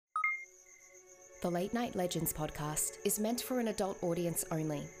The Late Night Legends podcast is meant for an adult audience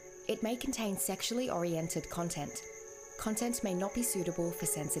only. It may contain sexually oriented content. Content may not be suitable for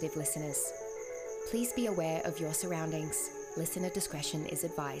sensitive listeners. Please be aware of your surroundings. Listener discretion is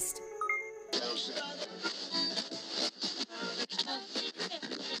advised.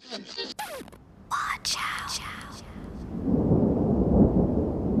 Watch out.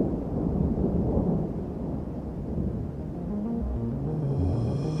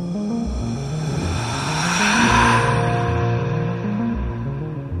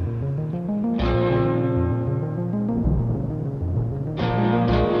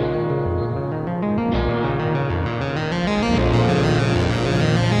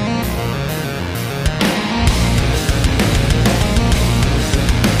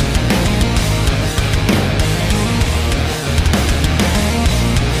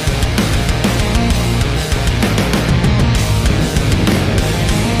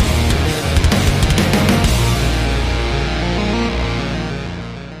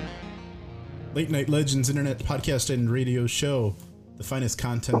 Late Night Legends internet podcast and radio show, the finest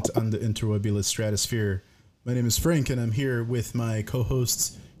content on the interwebulous stratosphere. My name is Frank, and I'm here with my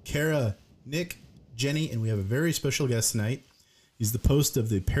co-hosts Kara, Nick, Jenny, and we have a very special guest tonight. He's the host of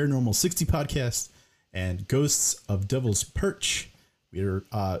the Paranormal 60 podcast and Ghosts of Devil's Perch. We are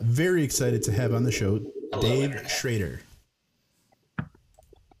very excited to have on the show Dave Schrader.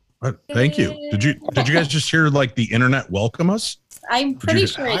 Thank you. Did you guys just hear like the internet welcome us? I'm pretty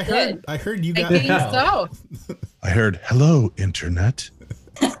sure it did. I heard you got I think so. I heard, hello, internet.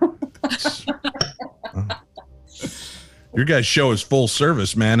 Your guys' show is full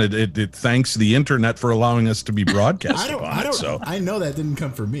service, man. It thanks the internet for allowing us to be broadcast I know that didn't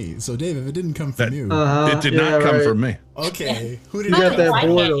come from me. So, Dave, if it didn't come from you, it did not come from me. Okay, who did You got that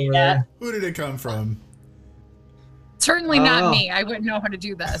board over there. Who did it come from? Certainly not me. I wouldn't know how to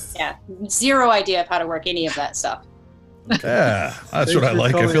do this. Yeah, zero idea of how to work any of that stuff. Yeah, that's what I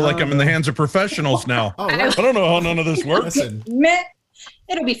like. I feel like I'm in the hands of professionals now. Oh, right. I don't know how none of this works. Listen, Meh.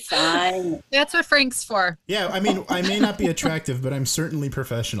 It'll be fine. That's what Frank's for. yeah, I mean, I may not be attractive, but I'm certainly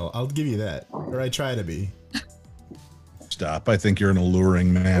professional. I'll give you that, or I try to be. Stop. I think you're an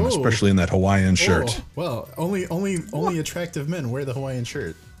alluring man, Oh. especially in that Hawaiian shirt. Oh, well, only attractive men wear the Hawaiian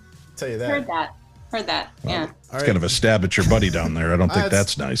shirt. I'll tell you that. Heard that. Yeah. All It's right. kind of a stab at your buddy down there. I don't think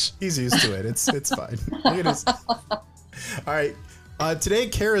that's nice. He's used to it. It's fine. Look at his. All right. Today,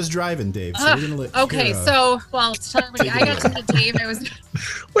 Kara's driving, Dave. So we're gonna let Okay, Kara so, well, to tell everybody, I got to meet Dave. I was,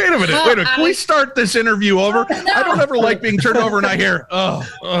 Wait a minute. Can we start this interview over? I don't ever like being turned over and I hear, well,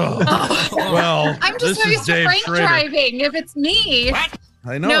 I'm just this is used to Dave Frank Schrader. driving. If it's me.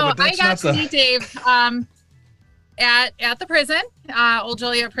 I know, No, but that's I got not to the... meet Dave at the prison, Old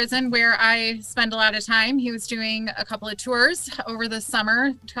Joliet Prison, where I spend a lot of time. He was doing a couple of tours over the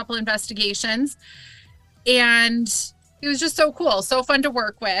summer, a couple investigations, and he was just so cool, so fun to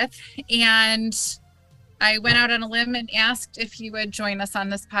work with. And I went out on a limb and asked if he would join us on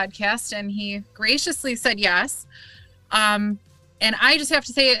this podcast, and he graciously said yes. And I just have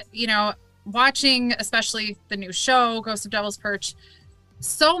to say, watching especially the new show, Ghosts of Devil's Perch,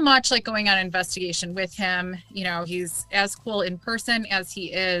 so much like going on an investigation with him. He's as cool in person as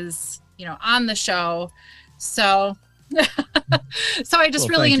he is, on the show. So so I just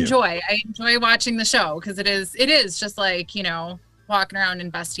really enjoy watching the show, because it is just like, walking around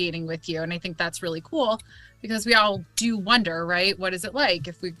investigating with you. And I think that's really cool, because we all do wonder, right? What is it like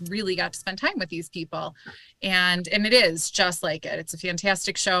if we really got to spend time with these people? And it is just like it. It's a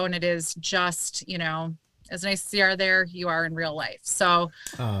fantastic show, and it is just, as nice as you are there, you are in real life. So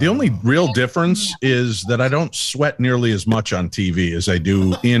The only real difference is that I don't sweat nearly as much on TV as I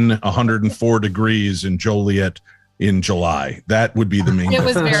do in 104 degrees in Joliet in July. That would be the main it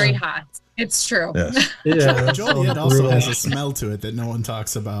was difference. very hot. It's true. Yes. Yeah, Joliet also has a smell to it that no one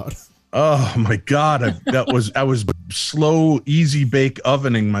talks about. Oh my God. I was slow, easy bake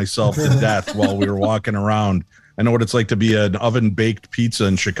ovening myself to death while we were walking around. I know what it's like to be an oven baked pizza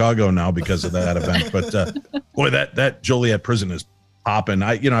in Chicago now because of that event. But boy, that Joliet prison is popping.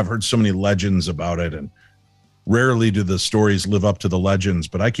 I've heard so many legends about it, and rarely do the stories live up to the legends.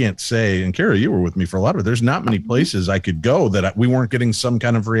 But I can't say, and Kara, you were with me for a lot of it, there's not many places I could go that we weren't getting some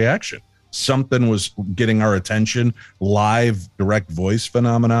kind of reaction. Something was getting our attention. Live direct voice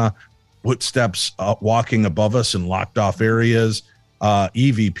phenomena, footsteps walking above us in locked off areas,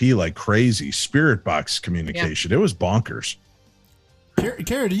 EVP like crazy, spirit box communication. Yeah. It was bonkers.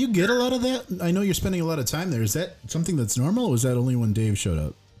 Kara, do you get a lot of that? I know you're spending a lot of time there. Is that something that's normal, or was that only when Dave showed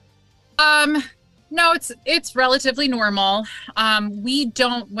up? No, it's relatively normal. We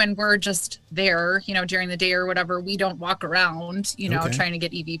don't, when we're just there, during the day or whatever, we don't walk around, Okay. trying to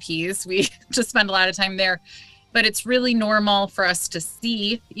get EVPs. We just spend a lot of time there. But it's really normal for us to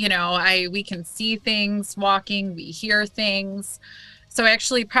see, we can see things walking, we hear things. So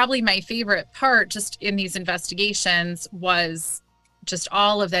actually, probably my favorite part just in these investigations was just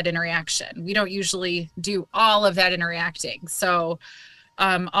all of that interaction. We don't usually do all of that interacting. So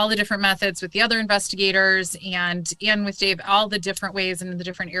all the different methods with the other investigators and with Dave, all the different ways and the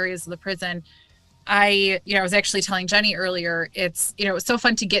different areas of the prison. I was actually telling Jenny earlier, it's, it was so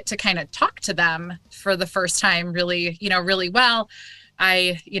fun to get to kind of talk to them for the first time, really, really well.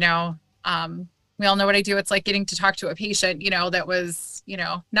 We all know what I do. It's like getting to talk to a patient, that was,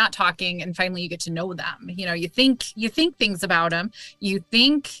 not talking, and finally you get to know them. You think things about them. You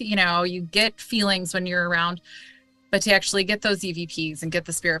think, you get feelings when you're around, but to actually get those EVPs and get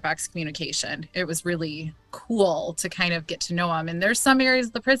the spirit box communication, it was really cool to kind of get to know them. And there's some areas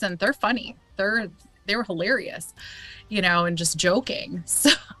of the prison, they're funny. They were hilarious, and just joking. So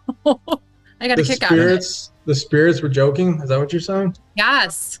I got a kick out of it. The spirits were joking. Is that what you're saying?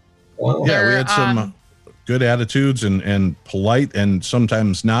 Yes. Wow. Yeah, we had some good attitudes and polite and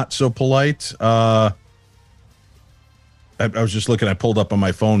sometimes not so polite. I was just looking, I pulled up on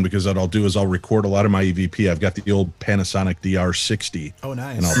my phone because what I'll do is I'll record a lot of my EVP. I've got the old Panasonic DR60. Oh,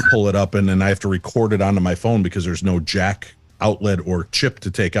 nice. And I'll pull it up and then I have to record it onto my phone because there's no jack outlet or chip to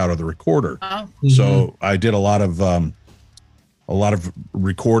take out of the recorder. Oh. So I did a lot of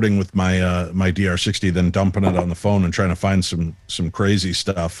recording with my my DR60, then dumping it on the phone and trying to find some crazy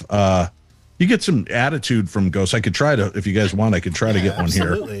stuff. You get some attitude from ghosts. I could try to, if you guys want, I could try to get one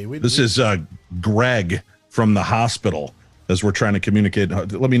absolutely. here. This is Greg from the hospital as we're trying to communicate.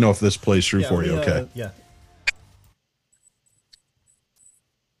 Let me know if this plays through for you. Okay. Yeah.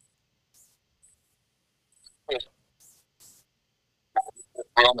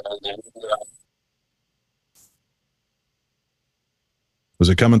 Was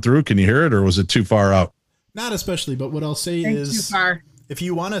it coming through? Can you hear it, or was it too far out? Not especially, but what I'll say Thank is, you, far. if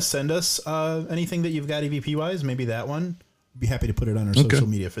you want to send us anything that you've got EVP wise, maybe that one, I'd be happy to put it on our Okay. social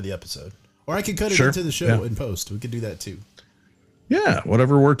media for the episode. Or I could cut it Sure. into the show Yeah. in post. We could do that too. Yeah,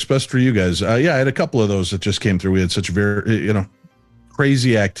 whatever works best for you guys. Yeah, I had a couple of those that just came through. We had such very,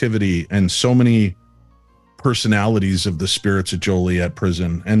 crazy activity and so many personalities of the spirits at Joliet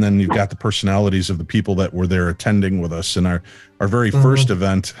prison. And then you've got the personalities of the people that were there attending with us. In our very first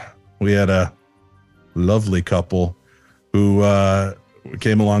event, we had a lovely couple who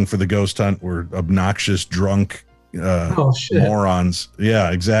came along for the ghost hunt, were obnoxious, drunk morons.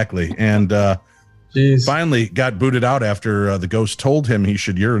 Yeah, exactly. And Jeez. finally got booted out after the ghost told him he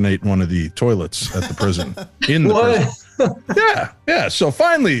should urinate in one of the toilets at the prison. In the prison. Yeah. So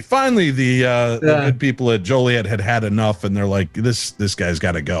finally, the good people at Joliet had enough, and they're like, "This guy's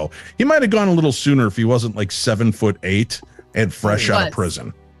got to go." He might have gone a little sooner if he wasn't like 7'8" and fresh out of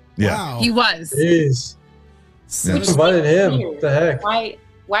prison. Yeah, Wow. He was. Jeez. Yeah. Who invited him? What the heck? Why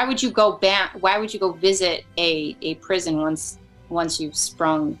would you go back? Why would you go visit a prison once you've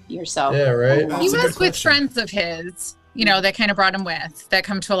sprung yourself? Yeah, right. Wow. He That's a good was with question. friends of his, that kind of brought him with, that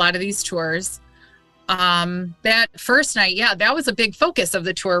come to a lot of these tours. That first night, that was a big focus of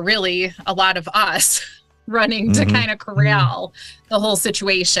the tour, really, a lot of us running to kind of corral the whole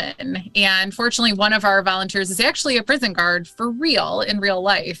situation. And fortunately, one of our volunteers is actually a prison guard for real, in real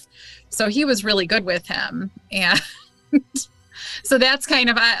life. So he was really good with him. And so that's kind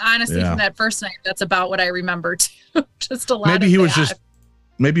of, honestly, from that first night, that's about what I remember too. Just a lot maybe of he was that.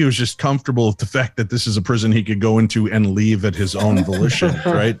 maybe he was just comfortable with the fact that this is a prison he could go into and leave at his own volition,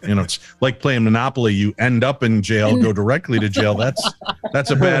 right? It's like playing Monopoly. You end up in jail, go directly to jail.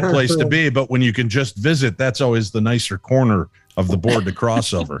 That's a bad place to be. But when you can just visit, that's always the nicer corner of the board to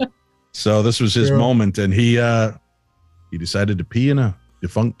cross over. So this was his moment, and he decided to pee in a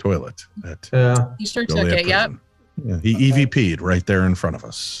defunct toilet at He sure Joliet took it. Yep. prison. Yeah, he EVP'd right there in front of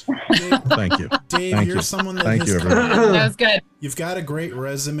us. Thank you. Dave, Thank you're you. someone that Thank has you, come- everyone. That was good. You've got a great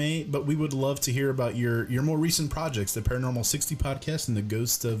resume, but we would love to hear about your more recent projects, the Paranormal 60 podcast and the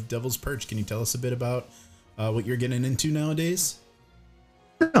Ghost of Devil's Perch. Can you tell us a bit about what you're getting into nowadays?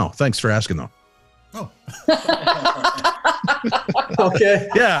 No, thanks for asking, though. Oh, Okay.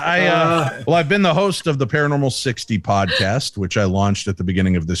 Yeah, I've been the host of the Paranormal 60 podcast, which I launched at the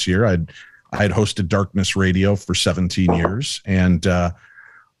beginning of this year. I had hosted Darkness Radio for 17 years and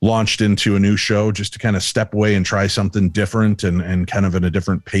launched into a new show just to kind of step away and try something different and kind of at a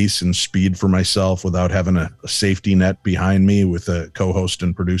different pace and speed for myself without having a safety net behind me with a co-host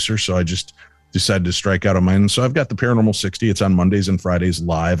and producer. So I just decided to strike out on mine. So I've got the Paranormal 60. It's on Mondays and Fridays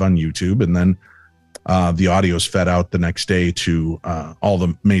live on YouTube. And then The audio is fed out the next day to all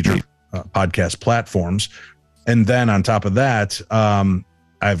the major podcast platforms. And then on top of that,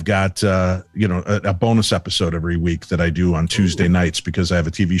 I've got, a bonus episode every week that I do on Tuesday nights, because I have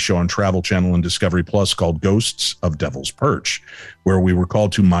a TV show on Travel Channel and Discovery Plus called Ghosts of Devil's Perch, where we were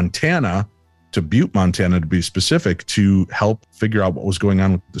called to Montana, to Butte, Montana, to be specific, to help figure out what was going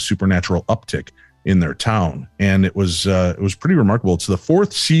on with the supernatural uptick in their town. And it was pretty remarkable. It's the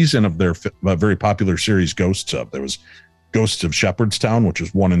 4th season of their very popular series, Ghosts of. There was Ghosts of Shepherdstown, which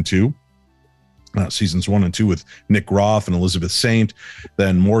is 1 and 2. Seasons 1 and 2 with Nick Roth and Elizabeth Saint.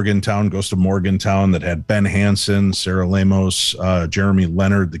 Then Morgantown, Ghost of Morgantown, that had Ben Hansen, Sarah Lamos, Jeremy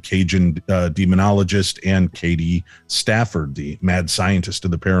Leonard, the Cajun demonologist, and Katie Stafford, the mad scientist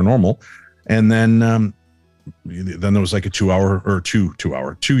of the paranormal. And then there was like a 2-year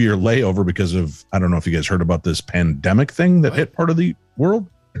layover because of, I don't know if you guys heard about this pandemic thing that hit part of the world.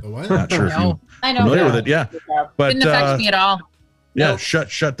 What? Not sure if you're I know. familiar with it. Yeah. But Didn't affect me at all. yeah, Nope.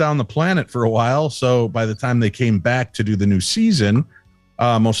 shut down the planet for a while. So by the time they came back to do the new season,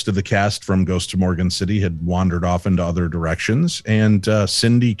 most of the cast from Ghost of Morgan City had wandered off into other directions. And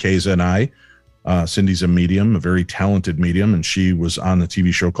Cindy Keza and I, Cindy's a medium, a very talented medium, and she was on the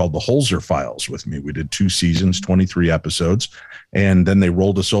TV show called The Holzer Files with me. We did 2 seasons, 23 episodes, and then they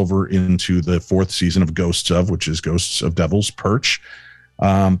rolled us over into the 4th season of Ghosts of, which is Ghosts of Devil's Perch,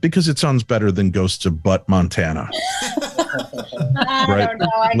 because it sounds better than Ghosts of Butt, Montana. I Right. don't know.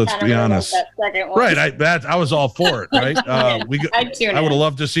 I Let's kinda be really like honest. that second one. Right, I was all for it. Right, I'd tune I would in. have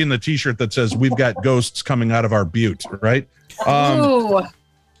loved to seen the T-shirt that says "We've got ghosts coming out of our butte." Right. Ooh.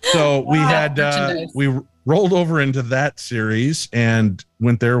 So we Wow, had merchandise. we rolled over into that series and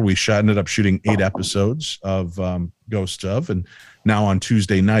went there. We ended up shooting 8 episodes of Ghost of, and now on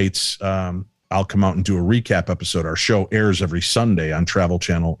Tuesday nights, I'll come out and do a recap episode. Our show airs every Sunday on Travel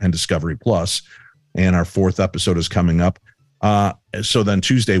Channel and Discovery Plus, and our 4th episode is coming up. So then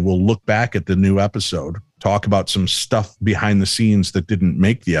Tuesday we'll look back at the new episode, talk about some stuff behind the scenes that didn't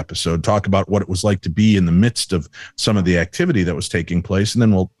make the episode, talk about what it was like to be in the midst of some of the activity that was taking place, and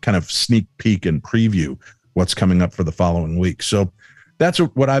then we'll kind of sneak peek and preview what's coming up for the following week. So that's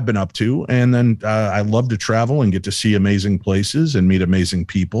what I've been up to. And then I love to travel and get to see amazing places and meet amazing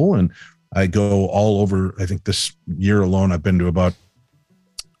people. And I go all over. I think this year alone, I've been to about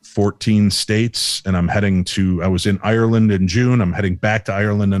 14 states, and I was in Ireland in June. I'm heading back to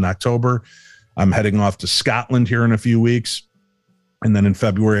Ireland in October. I'm heading off to Scotland here in a few weeks. And then in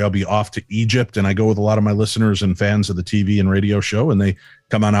February, I'll be off to Egypt. And I go with a lot of my listeners and fans of the TV and radio show, and they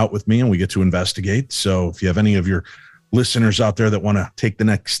come on out with me and we get to investigate. So if you have any of your listeners out there that want to take the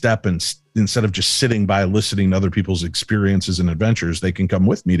next step, and instead of just sitting by listening to other people's experiences and adventures, they can come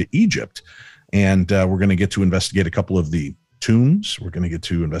with me to Egypt. And we're going to get to investigate a couple of the tombs. We're going to get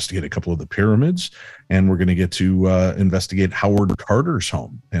to investigate a couple of the pyramids, and we're going to get to investigate Howard Carter's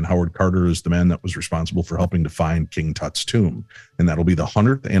home. And Howard Carter is the man that was responsible for helping to find King Tut's tomb. And that'll be the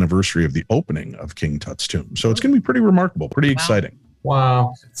 100th anniversary of the opening of King Tut's tomb. So it's going to be pretty remarkable, pretty exciting.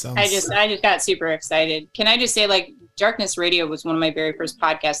 Wow. I just got super excited. Can I just say, like, Darkness Radio was one of my very first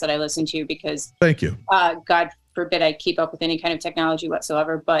podcasts that I listened to, because Thank you. God forbid I keep up with any kind of technology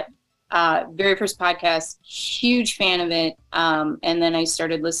whatsoever, but very first podcast, huge fan of it. And then I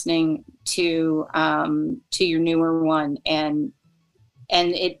started listening to your newer one, and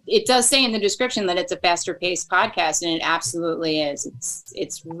it does say in the description that it's a faster paced podcast, and it absolutely is.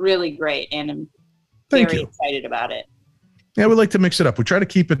 It's really great, and I'm very excited about it. Yeah, we like to mix it up. We try to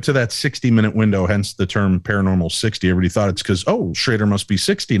keep it to that 60-minute window, hence the term Paranormal 60. Everybody thought it's because, Schrader must be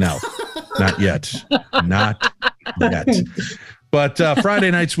 60 now. Not yet. Not yet. But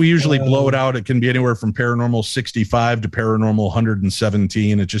Friday nights, we usually blow it out. It can be anywhere from Paranormal 65 to Paranormal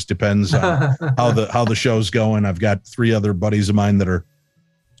 117. It just depends on how the show's going. I've got 3 other buddies of mine that are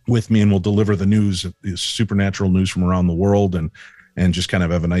with me, and will deliver the news, the supernatural news from around the world, and just kind of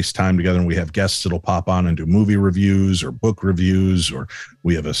have a nice time together. And we have guests that'll pop on and do movie reviews or book reviews, or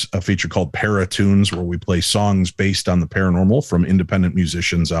we have a feature called Paratunes, where we play songs based on the paranormal from independent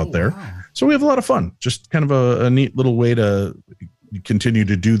musicians out there. Wow. So we have a lot of fun. Just kind of a neat little way to continue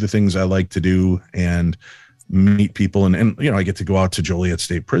to do the things I like to do and meet people. And I get to go out to Joliet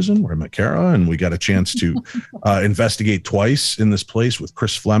State Prison, where I met Kara, and we got a chance to investigate twice in this place with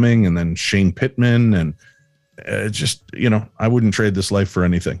Chris Fleming and then Shane Pittman. And I wouldn't trade this life for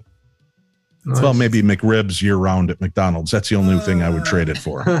anything. Nice. Well, maybe McRibs year round at McDonald's. That's the only thing I would trade it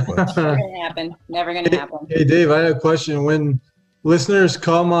for. But Never gonna happen. Never gonna happen. Hey, Dave, I have a question. When listeners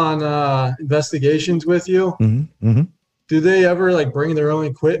come on investigations with you, do they ever like bring their own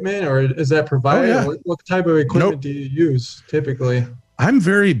equipment, or is that provided? Oh, yeah. What type of equipment Nope. do you use typically? I'm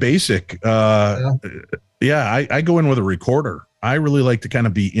very basic. I go in with a recorder. I really like to kind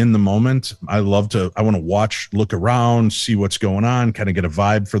of be in the moment. I want to watch, look around, see what's going on, kind of get a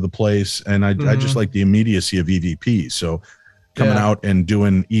vibe for the place. And I just like the immediacy of EVP. So coming out and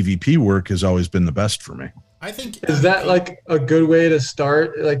doing EVP work has always been the best for me. I think. Is that like a good way to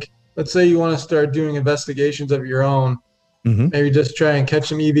start? Like, let's say you want to start doing investigations of your own. Maybe just try and catch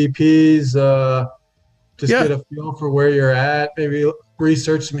some EVPs, get a feel for where you're at, maybe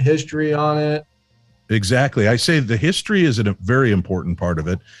research some history on it. Exactly. I say the history is a very important part of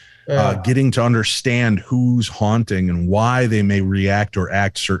it. Getting to understand who's haunting and why they may react or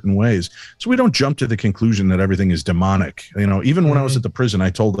act certain ways. So we don't jump to the conclusion that everything is demonic. You know, even when I was at the prison, I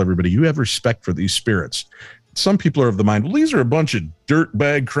told everybody, you have respect for these spirits. Some people are of the mind, well, these are a bunch of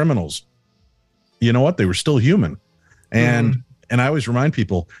dirtbag criminals. You know what? They were still human. And I always remind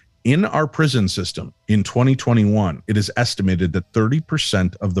people, in our prison system in 2021, it is estimated that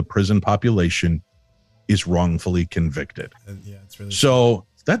 30% of the prison population is wrongfully convicted. It's really so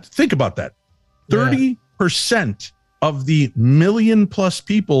think about that. 30% of the 1 million+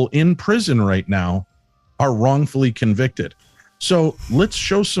 people in prison right now are wrongfully convicted. So let's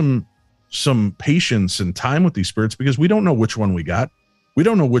show some patience and time with these spirits, because we don't know which one we got. We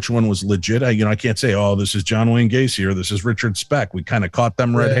don't know which one was legit. I can't say, oh, this is John Wayne Gacy or this is Richard Speck. We kind of caught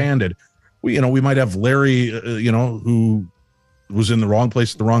them red-handed. We might have Larry, who was in the wrong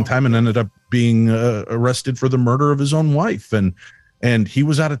place at the wrong time and ended up being arrested for the murder of his own wife. And he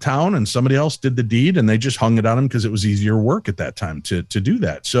was out of town and somebody else did the deed and they just hung it on him because it was easier work at that time to do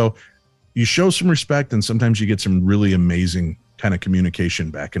that. So you show some respect and sometimes you get some really amazing kind of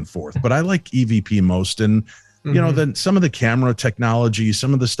communication back and forth. But I like EVP most. And then some of the camera technology,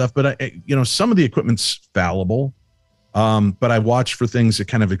 some of the stuff, but some of the equipment's fallible. But I watch for things that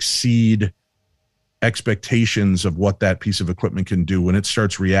kind of exceed expectations of what that piece of equipment can do. When it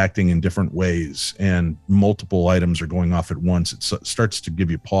starts reacting in different ways and multiple items are going off at once, it starts to give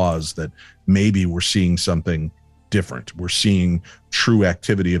you pause that maybe we're seeing something different. We're seeing true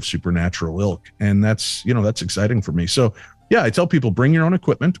activity of supernatural ilk. And that's exciting for me. So yeah, I tell people, bring your own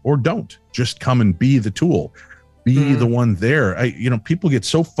equipment or don't. Just come and be the tool. Be the one there. People get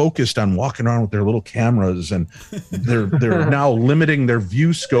so focused on walking around with their little cameras and they're now limiting their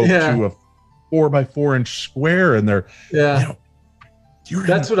view scope to a 4x4 inch square. And they're,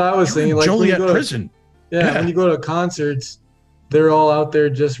 that's what I was saying. Like Joliet prison. When you go to concerts, they're all out there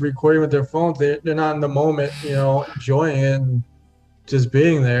just recording with their phones. They're not in the moment, enjoying it and just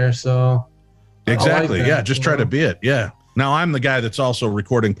being there. So exactly. I like that, just try to be it. Yeah. Now I'm the guy that's also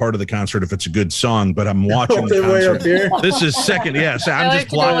recording part of the concert if it's a good song, but I'm watching the concert. This is second. Yeah, so I'm just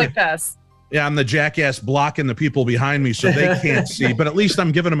blocking. Like this. Yeah, I'm the jackass blocking the people behind me so they can't see. But at least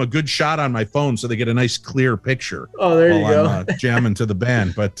I'm giving them a good shot on my phone so they get a nice clear picture. Oh, there you go. I'm jamming to the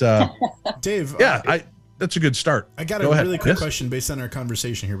band. But Dave, that's a good start. I got a really quick question based on our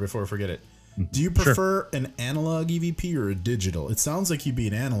conversation here before I forget it. Do you prefer an analog EVP or a digital? It sounds like you'd be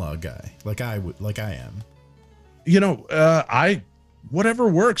an analog guy, like I am. Whatever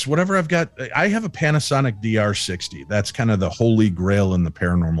works, whatever I've got. I have a Panasonic DR60. That's kind of the holy grail in the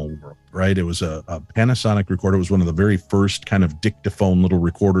paranormal world, right? It was a Panasonic recorder. It was one of the very first kind of dictaphone little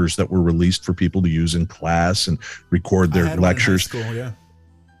recorders that were released for people to use in class and record their lectures. School,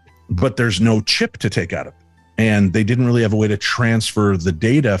 But there's no chip to take out of it. And they didn't really have a way to transfer the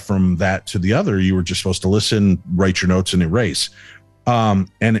data from that to the other. You were just supposed to listen, write your notes, and erase.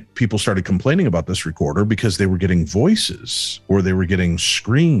 And people started complaining about this recorder because they were getting voices or they were getting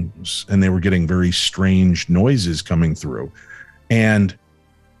screams and they were getting very strange noises coming through. And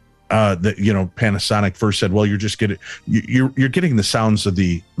Panasonic first said, well, you're getting the sounds of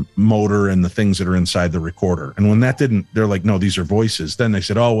the motor and the things that are inside the recorder. And when that didn't, they're like, no, these are voices. Then they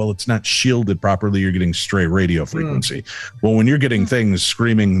said, oh, well, it's not shielded properly. You're getting stray radio frequency. Well, when you're getting things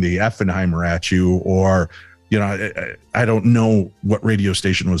screaming the Effenheimer at you, or I don't know what radio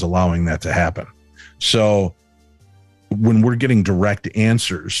station was allowing that to happen. So when we're getting direct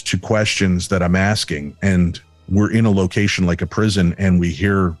answers to questions that I'm asking, and we're in a location like a prison and we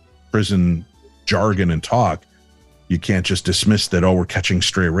hear prison jargon and talk, you can't just dismiss that, oh, we're catching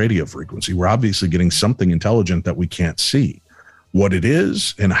stray radio frequency. We're obviously getting something intelligent that we can't see. What it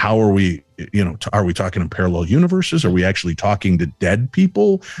is and how are we, are we talking in parallel universes? Are we actually talking to dead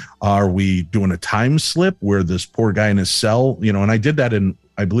people? Are we doing a time slip where this poor guy in his cell, and I did that in,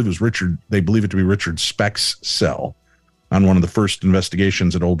 I believe it was they believe it to be Richard Speck's cell on one of the first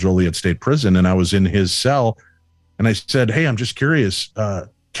investigations at Old Joliet State Prison. And I was in his cell and I said, hey, I'm just curious,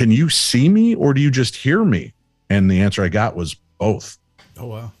 can you see me or do you just hear me? And the answer I got was both. Oh,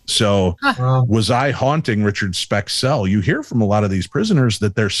 wow. So was I haunting Richard Speck's cell? You hear from a lot of these prisoners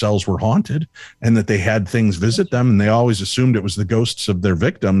that their cells were haunted and that they had things visit them, and they always assumed it was the ghosts of their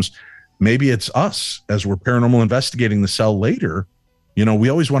victims. Maybe it's us as we're paranormal investigating the cell later. You know, we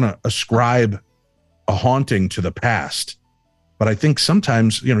always want to ascribe a haunting to the past. But I think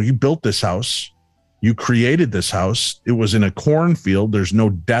sometimes, you know, you built this house, you created this house. It was in a cornfield. There's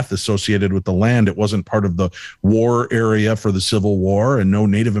no death associated with the land. It wasn't part of the war area for the Civil War, and no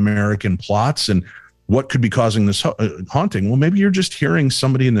Native American plots. And what could be causing this haunting? Well, maybe you're just hearing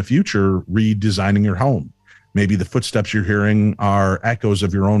somebody in the future redesigning your home. Maybe the footsteps you're hearing are echoes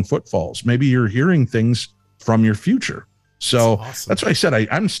of your own footfalls. Maybe you're hearing things from your future. So that's why I said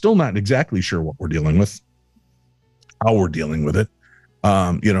I'm still not exactly sure what we're dealing with, how we're dealing with it.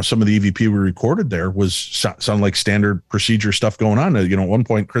 You know, some of the EVP we recorded there was sound like standard procedure stuff going on. You know, at one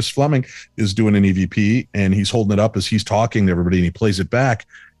point, Chris Fleming is doing an EVP and he's holding it up as he's talking to everybody, and he plays it back.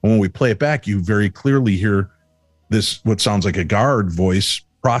 And when we play it back, you very clearly hear this, what sounds like a guard voice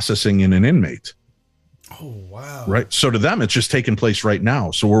processing in an inmate. Oh, wow. Right. So to them, it's just taking place right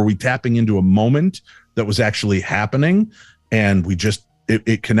now. So were we tapping into a moment that was actually happening and we just,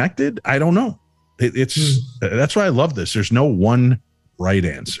 it connected? I don't know. That's why I love this. There's no one right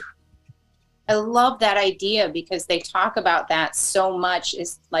answer. I love that idea because they talk about that so much,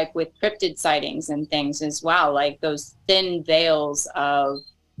 is like with cryptid sightings and things as well, like those thin veils of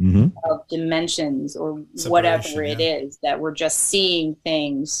dimensions or whatever it is, that we're just seeing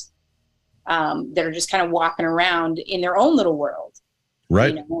things that are just kind of walking around in their own little world.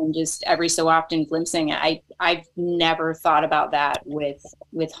 Right. You know, and just every so often glimpsing. I've never thought about that with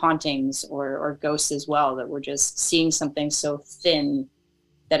hauntings or ghosts as well, that we're just seeing something so thin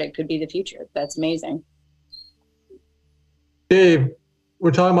that it could be the future. That's amazing. Dave,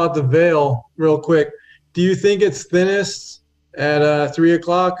 we're talking about the veil real quick. Do you think it's thinnest at 3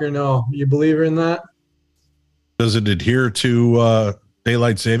 o'clock or no? You believe in that? Does it adhere to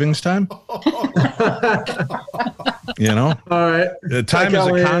daylight savings time? You know, all right. Time is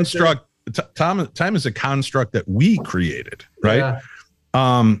a construct. Time is a construct that we created, right?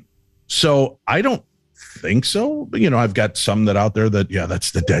 Yeah. So I don't think so. But, you know, I've got some that out there that, yeah,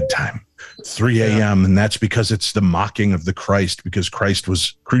 that's the dead time, 3 a.m. And that's because it's the mocking of the Christ, because Christ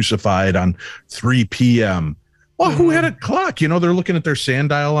was crucified on 3 p.m. Well, who had a clock? You know, they're looking at their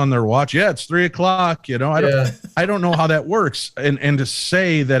sundial on their watch. Yeah, it's 3 o'clock. You know, I don't know how that works. And to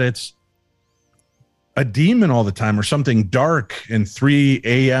say that it's a demon all the time or something dark, and 3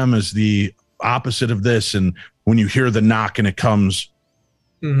 a.m. is the opposite of this. And when you hear the knock and it comes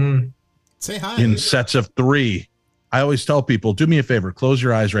say hi in sets of 3, I always tell people, do me a favor, close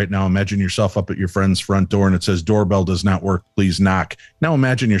your eyes right now. Imagine yourself up at your friend's front door and it says doorbell does not work, please knock. Now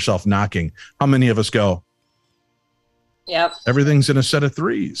imagine yourself knocking. How many of us go, yep, everything's in a set of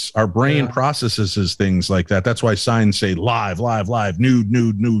 3s? Our brain processes things like that. That's why signs say live, live, live, nude,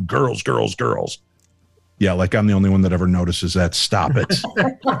 nude, nude, girls, girls, girls. Yeah, like I'm the only one that ever notices that. Stop it.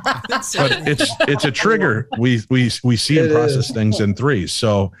 But it's a trigger. We see and process things in 3s.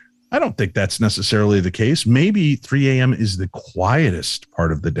 So I don't think that's necessarily the case. Maybe 3 a.m. is the quietest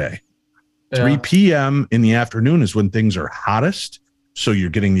part of the day. 3 p.m. in the afternoon is when things are hottest. So you're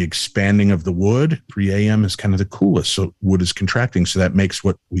getting the expanding of the wood. 3 a.m. is kind of the coolest. So wood is contracting. So that makes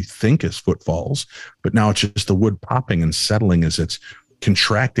what we think is footfalls. But now it's just the wood popping and settling as it's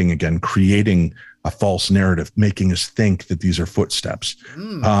contracting again, creating a false narrative, making us think that these are footsteps.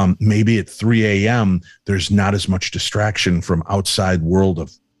 Maybe at 3 a.m., there's not as much distraction from outside world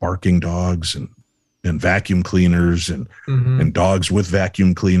of barking dogs and vacuum cleaners and dogs with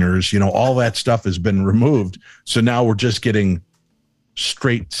vacuum cleaners. You know, all that stuff has been removed. So now we're just getting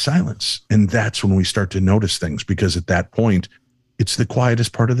straight silence. And that's when we start to notice things, because at that point, it's the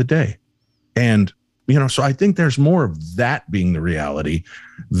quietest part of the day. And, you know, so I think there's more of that being the reality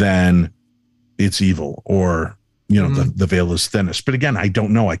than it's evil or, you know, the veil is thinnest. But again, I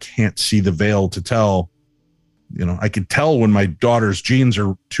don't know. I can't see the veil to tell. You know, I could tell when my daughter's jeans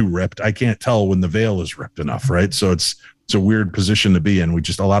are too ripped. I can't tell when the veil is ripped enough, right? So it's a weird position to be in.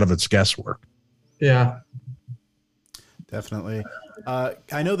 A lot of it's guesswork. Yeah, definitely.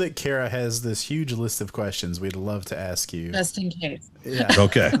 I know that Kara has this huge list of questions we'd love to ask you. Just in case. Yeah.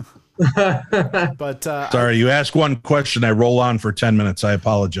 Okay. But sorry, you ask one question, I roll on for 10 minutes. I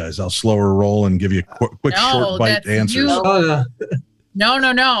apologize. I'll slower roll and give you quick short bite answers.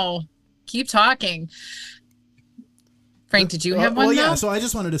 No. Keep talking. Frank, did you have one? Well, yeah. So I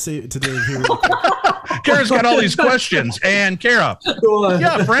just wanted to say to Dave here real quick. Kara's got all these questions. And Kara,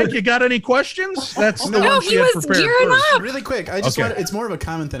 yeah, Frank, you got any questions? That's the one she had prepared first. Really quick, I just want, it's more of a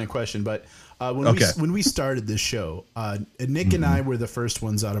comment than a question, but when we started this show, Nick and I were the first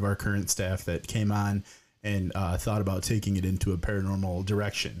ones out of our current staff that came on and thought about taking it into a paranormal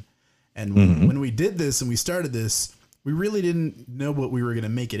direction. And when we did this and we started this, we really didn't know what we were going to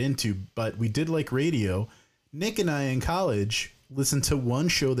make it into, but we did like radio. Nick and I in college listened to one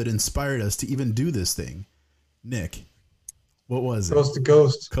show that inspired us to even do this thing. Nick, what was it? Coast to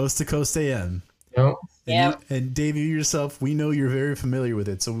Coast. Coast to Coast AM. Yep. And Dave, you yourself, we know you're very familiar with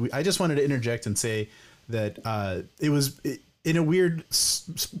it. So I just wanted to interject and say that it was in a weird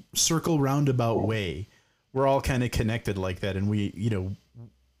circle roundabout way. We're all kind of connected like that. And we, you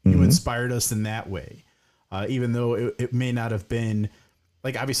inspired us in that way. Even though it may not have been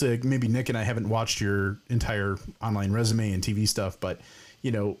like, obviously, like maybe Nick and I haven't watched your entire online resume and TV stuff, but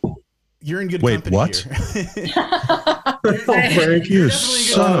you're in good company. Wait, what? Here. You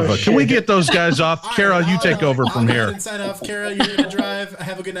son of a! Can we get those guys off? All Kara, you take over from here. Sign off, Kara. You're gonna drive.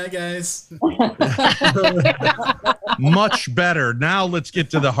 Have a good night, guys. Much better. Now let's get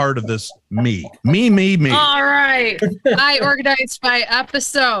to the heart of this. Me. All right. I organized by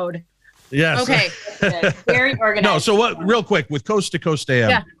episode. Yes. Okay. Very organized. No, so what, real quick, with Coast to Coast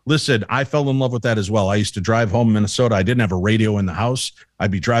AM, listen, I fell in love with that as well. I used to drive home in Minnesota. I didn't have a radio in the house. I'd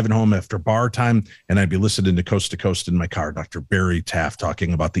be driving home after bar time, and I'd be listening to Coast in my car. Dr. Barry Taft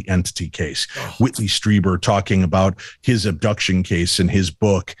talking about the entity case. Whitley Strieber talking about his abduction case in his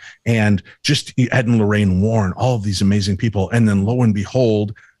book. And just Ed and Lorraine Warren, all of these amazing people. And then lo and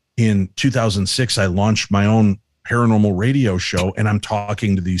behold, in 2006, I launched my own paranormal radio show, and I'm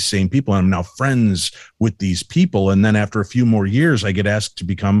talking to these same people, and I'm now friends with these people. And then after a few more years, I get asked to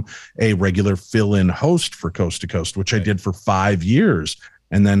become a regular fill-in host for Coast to Coast, which I did for 5 years.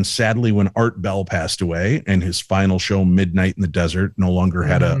 And then sadly, when Art Bell passed away and his final show, Midnight in the Desert, no longer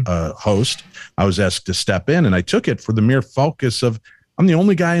had a host, I was asked to step in, and I took it for the mere focus of I'm the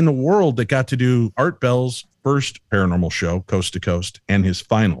only guy in the world that got to do Art Bell's first paranormal show, Coast to Coast, and his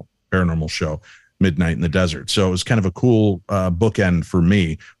final paranormal show, Midnight in the Desert. So it was kind of a cool bookend for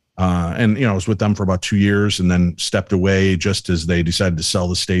me. And, I was with them for about 2 years and then stepped away just as they decided to sell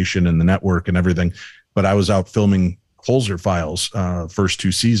the station and the network and everything. But I was out filming Holzer Files first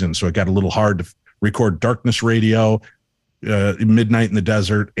 2 seasons. So it got a little hard to record Darkness Radio, Midnight in the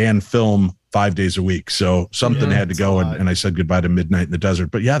Desert, and film 5 days a week. So something had to go. And I said goodbye to Midnight in the Desert.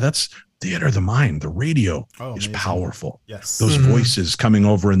 But yeah, that's theater of the mind. The radio is amazing. Powerful. Yes. Those voices coming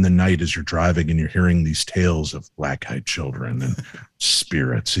over in the night as you're driving and you're hearing these tales of black-eyed children and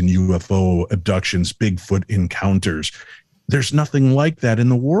spirits and UFO abductions, Bigfoot encounters. There's nothing like that in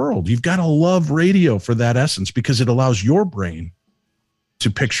the world. You've got to love radio for that essence because it allows your brain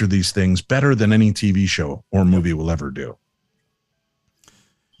to picture these things better than any TV show or movie will ever do.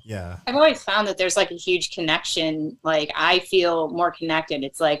 Yeah. I've always found that there's like a huge connection. Like I feel more connected.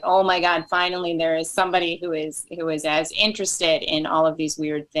 It's like, oh my God, finally there is somebody who is as interested in all of these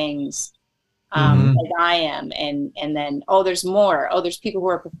weird things as I am. And then, there's more. There's people who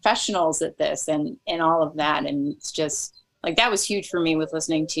are professionals at this and all of that. And it's just like, that was huge for me with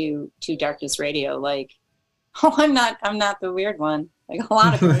listening to Darkness Radio. Like, I'm not the weird one. Like a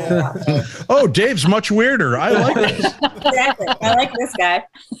lot of people. Dave's much weirder. I like this. Exactly. I like this guy.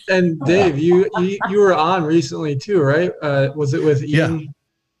 And Dave, you were on recently too, right? Was it with Ian? Yeah.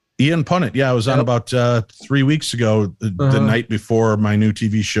 Ian Punnett. Yeah, I was on about 3 weeks ago, the night before my new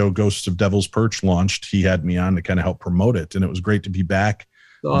TV show, Ghosts of Devil's Perch, launched. He had me on to kind of help promote it. And it was great to be back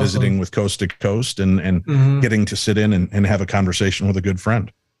visiting with Coast to Coast and getting to sit in and have a conversation with a good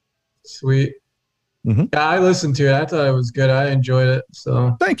friend. Sweet. Yeah, I listened to it. I thought it was good. I enjoyed it.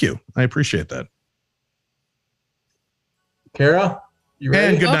 So thank you. I appreciate that. Kara, you ready?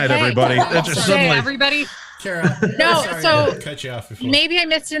 And good night, everybody. Everybody. Kara. No, so cut you off before. Maybe I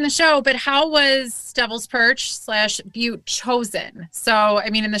missed it in the show, but how was Devil's Perch / Butte chosen? So, I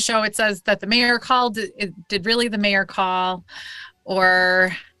mean, in the show it says that the mayor called. Did really the mayor call,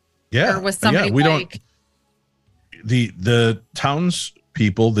 or was somebody the town's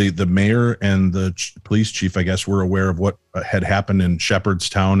people, the mayor and the police chief, I guess, were aware of what had happened in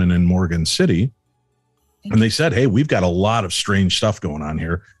Shepherdstown and in Morgan City. And they said, hey, we've got a lot of strange stuff going on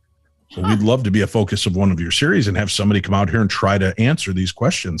here. So we'd love to be a focus of one of your series and have somebody come out here and try to answer these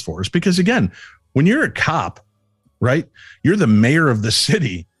questions for us. Because again, when you're a cop, right, you're the mayor of the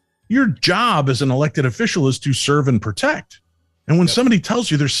city. Your job as an elected official is to serve and protect. And when somebody tells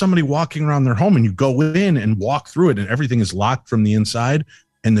you there's somebody walking around their home and you go in and walk through it and everything is locked from the inside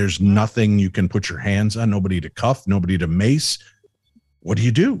and there's nothing you can put your hands on, nobody to cuff, nobody to mace, what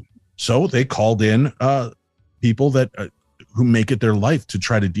do? So they called in people that who make it their life to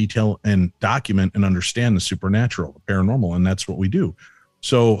try to detail and document and understand the supernatural, the paranormal, and that's what we do.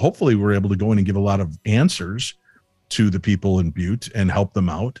 So hopefully we're able to go in and give a lot of answers to the people in Butte and help them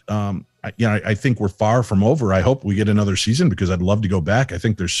out. I think we're far from over. I hope we get another season because I'd love to go back. I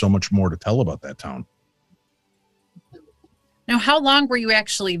think there's so much more to tell about that town. Now, how long were you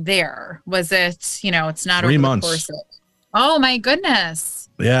actually there? Was it, it's not 3 over months. the course of, oh my goodness.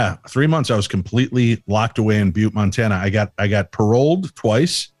 Yeah, 3 months. I was completely locked away in Butte, Montana. I got paroled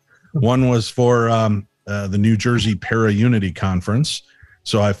twice. One was for the New Jersey Para-Unity Conference.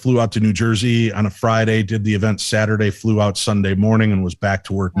 So I flew out to New Jersey on a Friday, did the event Saturday, flew out Sunday morning, and was back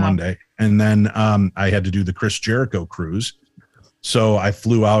to work Monday. And then I had to do the Chris Jericho cruise. So I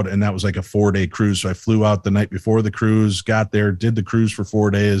flew out, and that was like a 4-day cruise. So I flew out the night before the cruise, got there, did the cruise for 4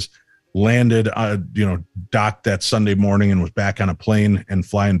 days, landed, docked that Sunday morning, and was back on a plane and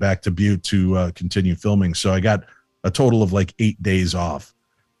flying back to Butte to continue filming. So I got a total of like 8 days off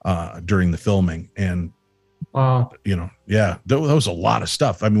during the filming. And, wow, that was a lot of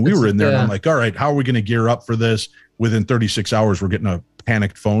stuff. I mean, we were in there and I'm like, all right, how are we going to gear up for this? Within 36 hours, we're getting a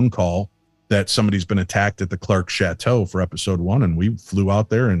panicked phone call that somebody's been attacked at the Clark Chateau for episode 1. And we flew out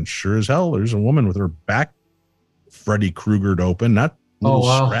there, and sure as hell, there's a woman with her back Freddy Krueger'd open, not little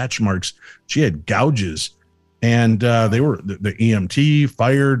scratch marks. She had gouges, and they were the EMT,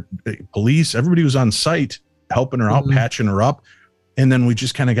 fire, police, everybody was on site helping her out, patching her up. And then we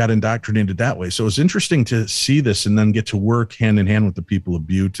just kind of got indoctrinated that way. So it was interesting to see this and then get to work hand in hand with the people of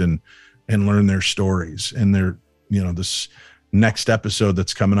Butte and learn their stories. And their, this next episode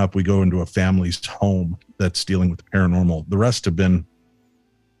that's coming up, we go into a family's home that's dealing with the paranormal. The rest have been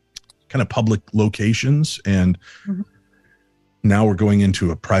kind of public locations. And now we're going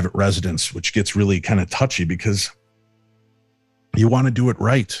into a private residence, which gets really kind of touchy because you want to do it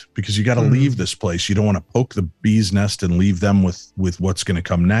right, because you got to leave this place. You don't want to poke the bee's nest and leave them with what's going to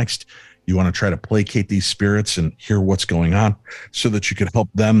come next. You want to try to placate these spirits and hear what's going on so that you could help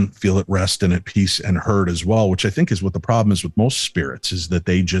them feel at rest and at peace and heard as well, which I think is what the problem is with most spirits, is that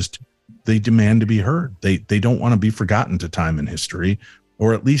they demand to be heard. They don't want to be forgotten to time and history,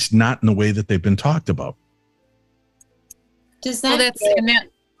 or at least not in the way that they've been talked about. Does that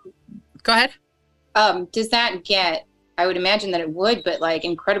go ahead. Does that get, I would imagine that it would, but like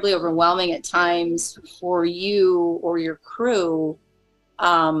incredibly overwhelming at times for you or your crew,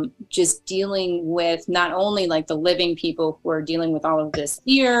 just dealing with not only like the living people who are dealing with all of this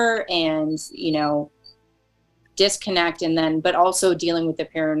fear and, disconnect, and then, but also dealing with the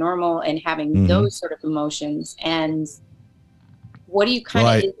paranormal and having those sort of emotions. And what do you is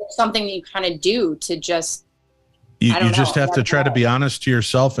there something that you kind of do to just, you just have to try to be honest to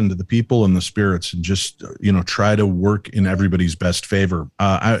yourself and to the people and the spirits, and just, try to work in everybody's best favor.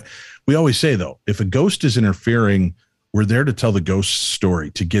 We always say, though, if a ghost is interfering, we're there to tell the ghost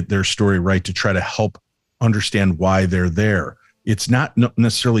story, to get their story right, to try to help understand why they're there. It's not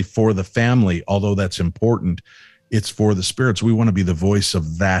necessarily for the family, although that's important. It's for the spirits. We want to be the voice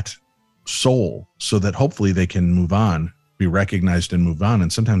of that soul so that hopefully they can move on, be recognized and move on.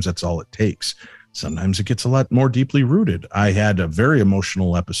 And sometimes that's all it takes. Sometimes it gets a lot more deeply rooted. I had a very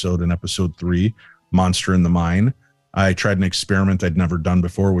emotional episode in episode 3, Monster in the Mine. I tried an experiment I'd never done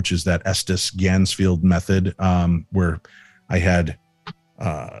before, which is that Estes Gansfield method, where I had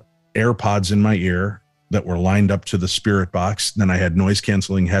AirPods in my ear that were lined up to the spirit box. Then I had noise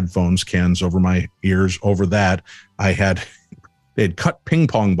canceling headphones cans over my ears. Over that, they had cut ping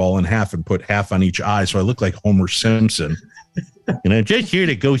pong ball in half and put half on each eye. So I looked like Homer Simpson. And I'm just here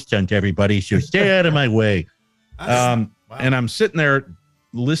to ghost hunt everybody, so stay out of my way. And I'm sitting there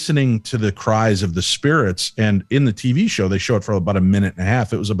listening to the cries of the spirits. And in the TV show, they show it for about a minute and a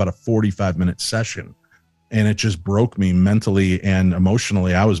half. It was about a 45-minute session. And it just broke me mentally and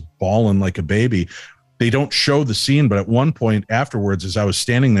emotionally. I was bawling like a baby. They don't show the scene, but at one point afterwards, as I was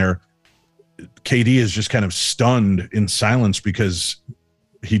standing there, KD is just kind of stunned in silence because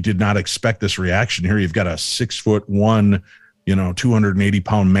he did not expect this reaction. Here you've got a 6'1",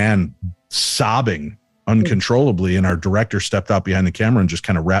 280-pound man sobbing uncontrollably, and our director stepped out behind the camera and just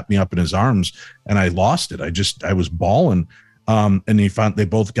kind of wrapped me up in his arms, and I lost it. I was bawling. And they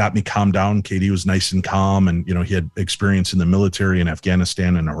both got me calmed down. KD was nice and calm, and he had experience in the military in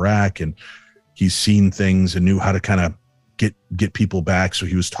Afghanistan and Iraq, and he's seen things and knew how to kind of get people back. So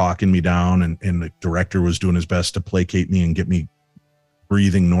he was talking me down, and the director was doing his best to placate me and get me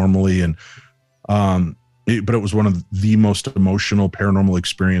breathing normally. And but it was one of the most emotional paranormal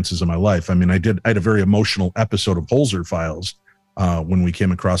experiences of my life. I mean, I had a very emotional episode of Holzer Files when we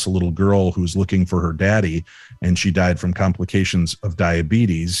came across a little girl who was looking for her daddy, and she died from complications of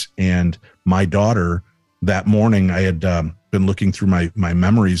diabetes. And my daughter, that morning, I had been looking through my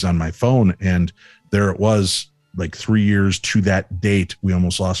memories on my phone, and there it was, like 3 years to that date, we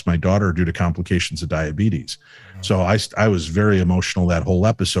almost lost my daughter due to complications of diabetes. So I was very emotional that whole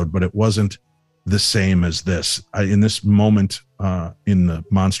episode, but it wasn't the same as this. In this moment, in the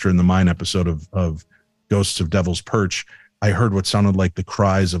Monster in the Mine episode of Ghosts of Devil's Perch, I heard what sounded like the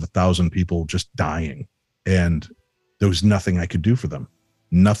cries of 1,000 people just dying, and there was nothing I could do for them.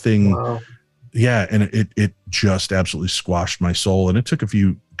 Nothing. Wow. Yeah. And it just absolutely squashed my soul. And it took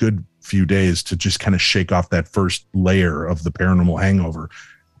a good few days to just kind of shake off that first layer of the paranormal hangover.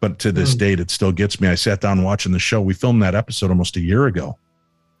 But to this date, it still gets me. I sat down watching the show. We filmed that episode almost a year ago.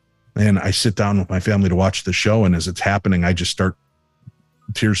 And I sit down with my family to watch the show. And as it's happening,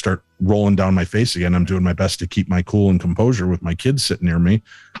 tears start rolling down my face again. I'm doing my best to keep my cool and composure with my kids sitting near me.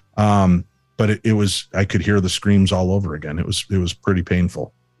 But it was, I could hear the screams all over again. It was pretty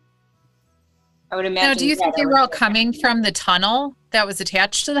painful. I would imagine. Now, do you think they were all coming from the tunnel that was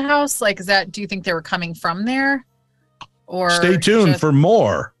attached to the house? Like, do you think they were coming from there? Or stay tuned for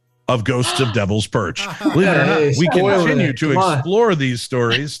more of Ghosts of Devil's Perch. Believe it or not, we continue to explore these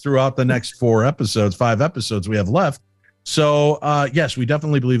stories throughout the next 5 episodes we have left. So, yes, we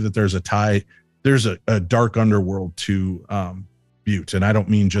definitely believe that there's a tie. There's a dark underworld to Butte. And I don't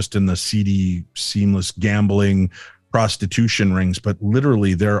mean just in the seedy, seamless gambling, prostitution rings, but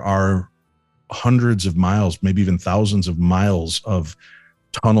literally there are hundreds of miles, maybe even thousands of miles of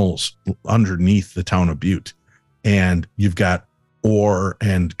tunnels underneath the town of Butte. And you've got ore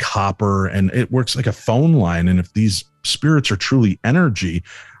and copper, and it works like a phone line. And if these spirits are truly energy,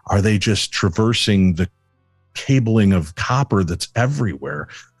 are they just traversing the cabling of copper that's everywhere?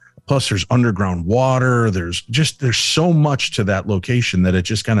 Plus there's underground water. There's so much to that location that it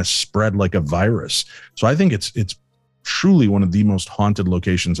just kind of spread like a virus. So I think it's truly one of the most haunted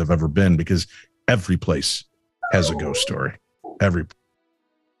locations I've ever been, because every place has a ghost story. What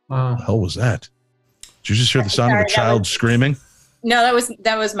the hell was that? Did you just hear the sound of a child screaming? No,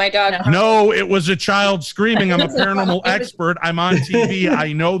 that was my dog. No, it was a child screaming. I'm a paranormal expert. I'm on TV.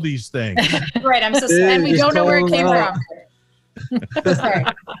 I know these things. Right. I'm so sorry. And we don't know where it came from.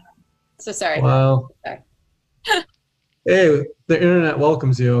 So sorry. Wow. Sorry. Hey, the internet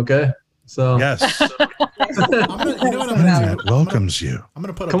welcomes you, okay? So yes. Welcomes you. I'm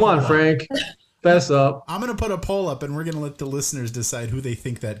gonna put Come on, Frank. Fess up. I'm gonna put a poll up, and we're gonna let the listeners decide who they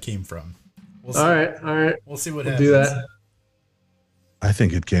think that came from. We'll see. All right. We'll see what happens. Do that. I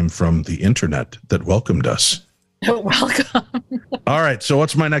think it came from the internet that welcomed us. Welcome. All right. So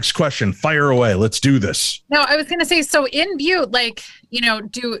what's my next question? Fire away. Let's do this. No, I was going to say, so in Butte, like,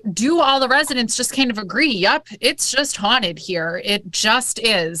 do all the residents just kind of agree? Yep, it's just haunted here. It just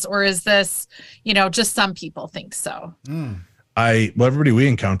is. Or is this, just some people think so? Everybody we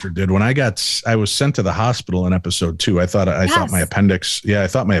encountered did. When I was sent to the hospital in episode 2, I thought my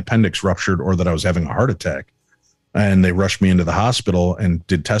appendix ruptured, or that I was having a heart attack. And they rushed me into the hospital and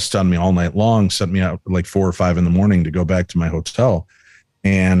did tests on me all night long, sent me out like 4 or 5 in the morning to go back to my hotel.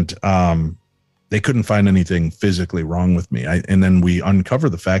 And they couldn't find anything physically wrong with me. And then we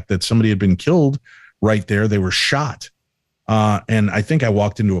uncovered the fact that somebody had been killed right there. They were shot. And I think I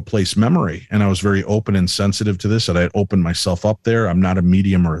walked into a place memory, and I was very open and sensitive to this, and I opened myself up there. I'm not a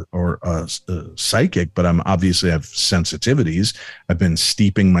medium or a psychic, but I have sensitivities. I've been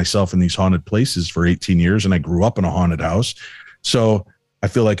steeping myself in these haunted places for 18 years, and I grew up in a haunted house. So I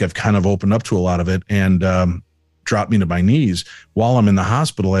feel like I've kind of opened up to a lot of it, and dropped me to my knees. While I'm in the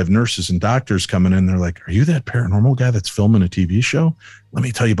hospital, I have nurses and doctors coming in. They're like, "Are you that paranormal guy that's filming a TV show? Let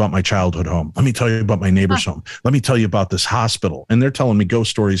me tell you about my childhood home. Let me tell you about my neighbor's home. Let me tell you about this hospital." And they're telling me ghost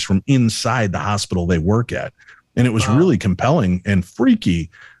stories from inside the hospital they work at. And it was really compelling and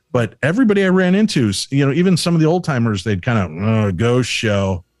freaky. But everybody I ran into, even some of the old timers, they'd kind of, ghost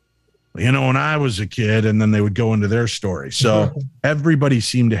show, when I was a kid, and then they would go into their story. So everybody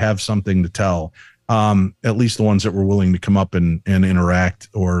seemed to have something to tell. At least the ones that were willing to come up and interact,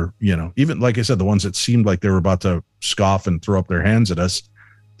 or, even like I said, the ones that seemed like they were about to scoff and throw up their hands at us,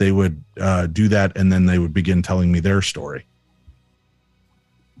 they would do that. And then they would begin telling me their story.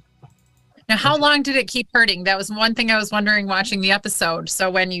 Now, how long did it keep hurting? That was one thing I was wondering watching the episode. So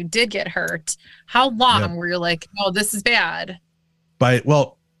when you did get hurt, how long were you like, "Oh, this is bad"?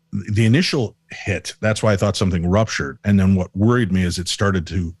 The initial hit, that's why I thought something ruptured. And then what worried me is it started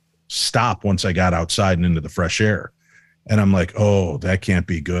to stop once I got outside and into the fresh air. And I'm like, oh, that can't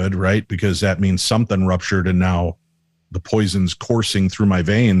be good, right? Because that means something ruptured, and now the poison's coursing through my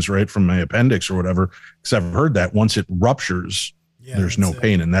veins, right, from my appendix or whatever. Because I've heard that once it ruptures, there's no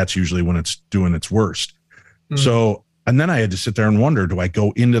pain. And that's usually when it's doing its worst. So, and then I had to sit there and wonder, do I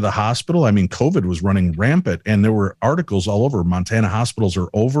go into the hospital? I mean, COVID was running rampant, and there were articles all over. Montana hospitals are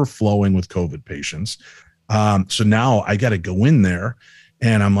overflowing with COVID patients. So now I got to go in there,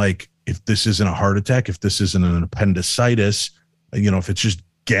 and I'm like, if this isn't a heart attack, if this isn't an appendicitis, if it's just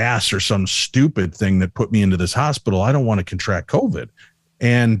gas or some stupid thing that put me into this hospital, I don't want to contract COVID.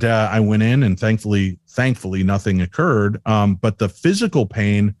 And I went in, and thankfully nothing occurred. But the physical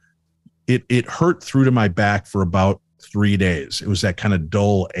pain, it hurt through to my back for about 3 days. It was that kind of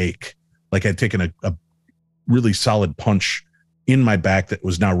dull ache, like I'd taken a really solid punch in my back that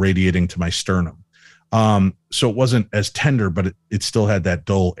was now radiating to my sternum. So it wasn't as tender, but it still had that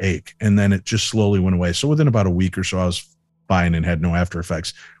dull ache. And then it just slowly went away. So within about a week or so, I was fine and had no after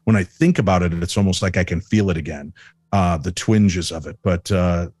effects. When I think about it, it's almost like I can feel it again, the twinges of it. But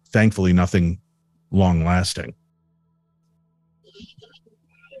thankfully, nothing long lasting.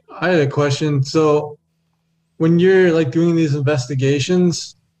 I had a question. So when you're like doing these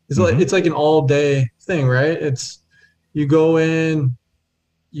investigations, it's like an all day thing, right? It's you go in,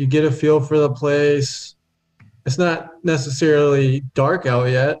 you get a feel for the place. It's not necessarily dark out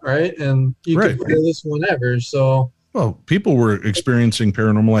yet, right? And you can feel this whenever. So, well, people were experiencing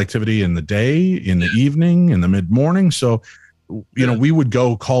paranormal activity in the day, in the evening, in the mid-morning. So, we would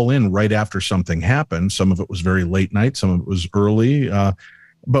go call in right after something happened. Some of it was very late night, some of it was early.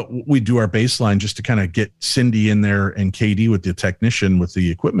 But we do our baseline just to kind of get Cindy in there and KD with the technician with the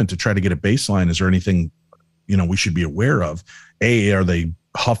equipment to try to get a baseline. Is there anything, we should be aware of? Are they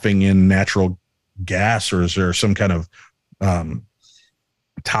huffing in natural gas, or is there some kind of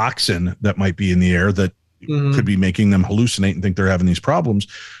toxin that might be in the air that could be making them hallucinate and think they're having these problems?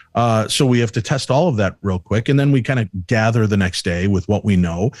 So we have to test all of that real quick. And then we kind of gather the next day with what we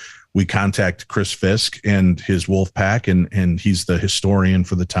know. We contact Chris Fisk and his wolf pack, and he's the historian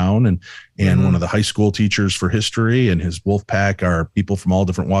for the town and one of the high school teachers for history, and his wolf pack are people from all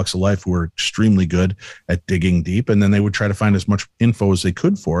different walks of life who are extremely good at digging deep. And then they would try to find as much info as they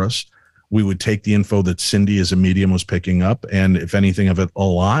could for us. We would take the info that Cindy as a medium was picking up, and if anything of it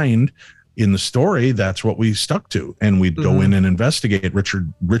aligned in the story, that's what we stuck to, and we'd go in and investigate.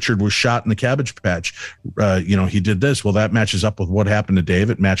 Richard was shot in the cabbage patch. He did this. Well, that matches up with what happened to Dave.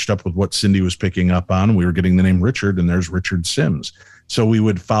 It matched up with what Cindy was picking up on. We were getting the name Richard, and there's Richard Sims. So we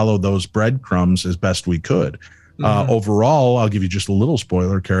would follow those breadcrumbs as best we could. Overall, I'll give you just a little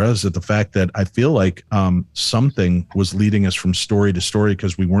spoiler, Kara, is that the fact that I feel like something was leading us from story to story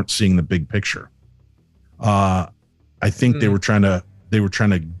because we weren't seeing the big picture. I think they were trying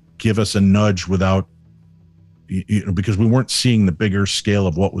to give us a nudge without, because we weren't seeing the bigger scale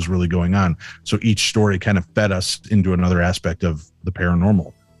of what was really going on. So each story kind of fed us into another aspect of the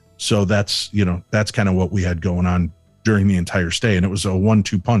paranormal. So that's kind of what we had going on during the entire stay. And it was a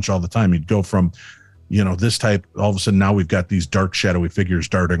 1-2 punch all the time. You'd go from, this type, all of a sudden now we've got these dark shadowy figures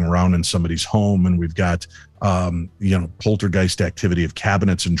darting around in somebody's home. And we've got, poltergeist activity of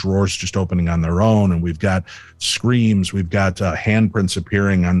cabinets and drawers just opening on their own. And we've got screams. We've got handprints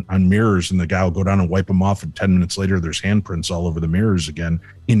appearing on mirrors, and the guy will go down and wipe them off. And 10 minutes later, there's handprints all over the mirrors again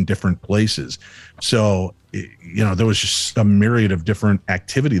in different places. So, there was just a myriad of different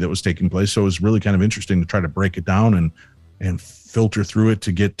activity that was taking place. So it was really kind of interesting to try to break it down and filter through it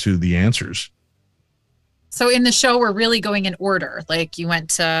to get to the answers. So in the show, we're really going in order. Like you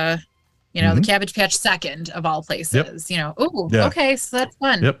went to, the Cabbage Patch second of all places, Okay. So that's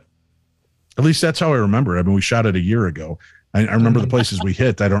fun. Yep. At least that's how I remember it. I mean, we shot it a year ago. I remember the places we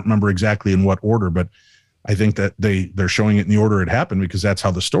hit. I don't remember exactly in what order, but I think that they're showing it in the order it happened because that's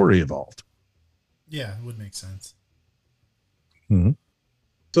how the story evolved. Yeah, it would make sense.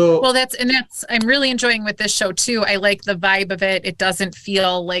 So I'm really enjoying with this show too. I like the vibe of it. It doesn't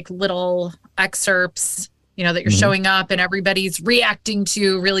feel like little excerpts, that you're showing up and everybody's reacting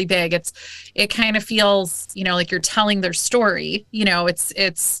to really big. It kind of feels, like you're telling their story.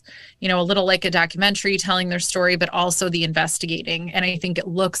 It's a little like a documentary telling their story, but also the investigating. And I think it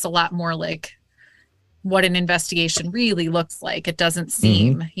looks a lot more like what an investigation really looks like. It doesn't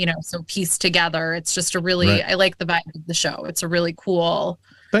seem, so pieced together. It's just I like the vibe of the show. It's a really cool,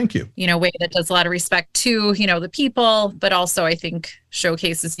 thank you, way that does a lot of respect to, the people, but also I think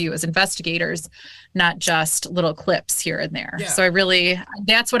showcases you as investigators, not just little clips here and there. Yeah. So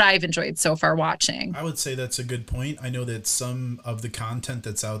that's what I've enjoyed so far watching. I would say that's a good point. I know that some of the content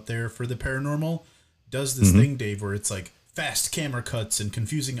that's out there for the paranormal does this thing, Dave, where it's like fast camera cuts and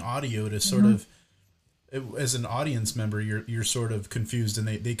confusing audio to sort of, as an audience member, you're sort of confused, and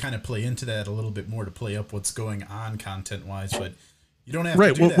they kind of play into that a little bit more to play up what's going on content wise, but you don't have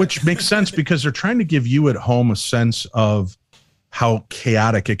to do that. Which makes sense because they're trying to give you at home a sense of how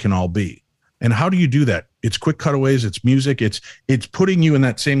chaotic it can all be. And how do you do that? It's quick cutaways, it's music, it's putting you in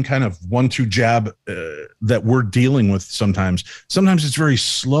that same kind of 1-2 jab that we're dealing with sometimes. Sometimes it's very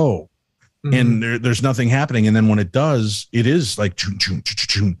slow and there's nothing happening. And then when it does, it is like choom, choom, choom,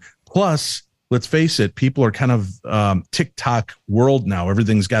 choom. Plus, let's face it, people are kind of TikTok world now.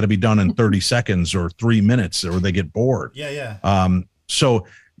 Everything's got to be done in 30 seconds or 3 minutes or they get bored. Yeah. So,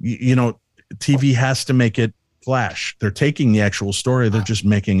 you know, TV has to make it flash. They're taking the actual story. They're just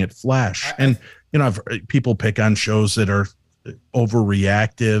making it flash. And, you know, people pick on shows that are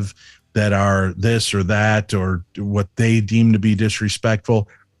overreactive, that are this or that, or what they deem to be disrespectful.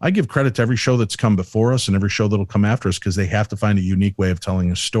 I give credit to every show that's come before us and every show that'll come after us, because they have to find a unique way of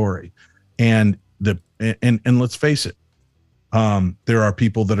telling a story. And let's face it, there are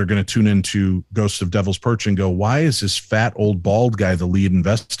people that are going to tune into Ghost of Devil's Perch and go, why is this fat old bald guy the lead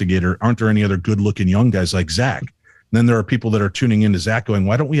investigator? Aren't there any other good looking young guys like Zach? And then there are people that are tuning into Zach going,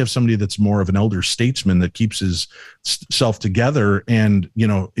 why don't we have somebody that's more of an elder statesman that keeps his self together and, you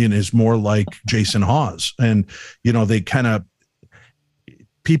know, is more like Jason Hawes? And, you know, they kind of,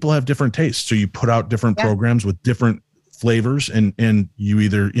 people have different tastes. So you put out different programs with different flavors, and you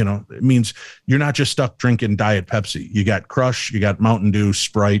either, you know, it means you're not just stuck drinking Diet Pepsi. You got Crush, you got Mountain Dew,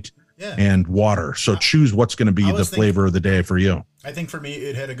 Sprite, and water. So choose what's going to be the flavor of the day for you. I think for me,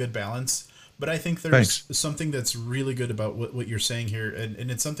 it had a good balance. But I think there's something that's really good about what you're saying here. And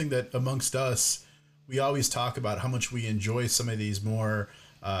it's something that amongst us, we always talk about how much we enjoy some of these more,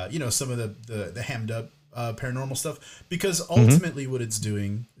 you know, some of the hammed up paranormal stuff, because ultimately what it's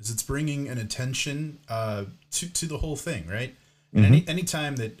doing is it's bringing an attention to the whole thing, right? And any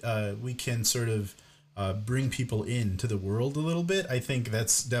time that we can sort of bring people into the world a little bit, I think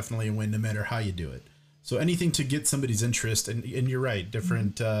that's definitely a win, no matter how you do it. So anything to get somebody's interest, and you're right,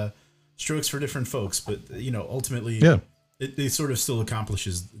 different strokes for different folks, but you know, ultimately it sort of still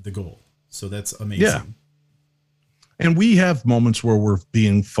accomplishes the goal. So that's amazing. Yeah. And we have moments where we're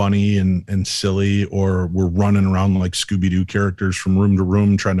being funny and silly, or we're running around like Scooby-Doo characters from room to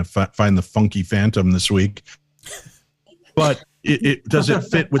room trying to find the funky phantom this week. But it doesn't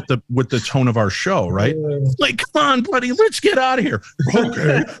fit with the tone of our show, right? Like, come on, buddy, let's get out of here.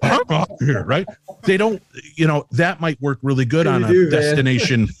 Okay, I'm out here, right? They don't, you know, that might work really good on a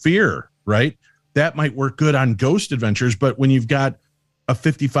Destination Fear, right? That might work good on Ghost Adventures. But when you've got a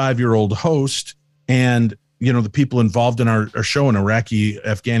 55-year-old host and, you know, the people involved in our show, an Iraqi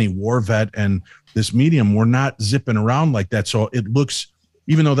Afghani war vet and this medium, we're not zipping around like that. So it looks,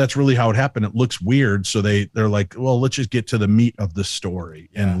 even though that's really how it happened, it looks weird. So they're like, well, let's just get to the meat of the story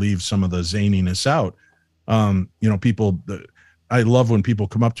and leave some of the zaniness out. You know, people, I love when people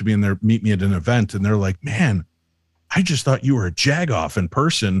come up to me and they meet me at an event and they're like, man, I just thought you were a jagoff in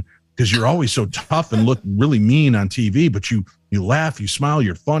person, because you're always so tough and look really mean on TV, but you laugh, you smile,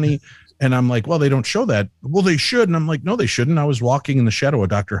 you're funny. And I'm like, well, they don't show that. Well, they should. And I'm like, no, they shouldn't. I was walking in the shadow of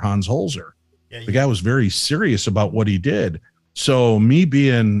Dr. Hans Holzer. The guy was very serious about what he did. So me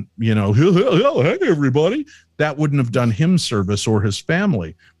being, you know, hey, everybody, that wouldn't have done him service or his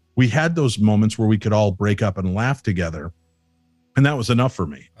family. We had those moments where we could all break up and laugh together. And that was enough for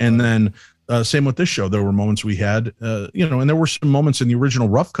me. And then same with this show. There were moments we had, you know, and there were some moments in the original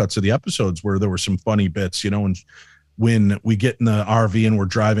rough cuts of the episodes where there were some funny bits, you know, and when we get in the RV and we're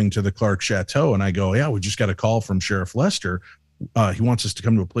driving to the Clark Chateau and I go, yeah, we just got a call from Sheriff Lester. He wants us to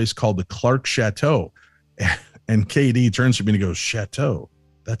come to a place called the Clark Chateau. And KD turns to me and he goes, Chateau,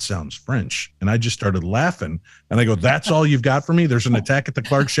 that sounds French. And I just started laughing. And I go, that's all you've got for me? There's an attack at the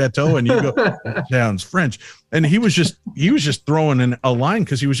Clark Chateau? And you go, that sounds French. And he was just throwing in a line,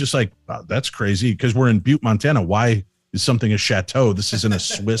 because he was just like, oh, that's crazy, because we're in Butte, Montana. Why is something a chateau? This isn't a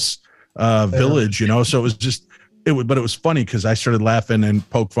Swiss village, you know? So it was just, but it was funny because I started laughing and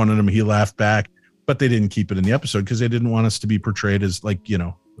poked fun at him. He laughed back, but they didn't keep it in the episode because they didn't want us to be portrayed as, like, you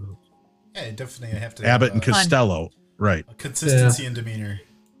know, definitely have to Abbott and Costello, right? Consistency in demeanor.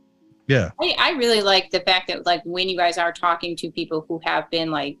 Yeah, I really like the fact that, like, when you guys are talking to people who have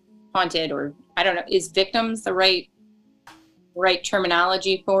been, like, haunted, or I don't know, is victims the right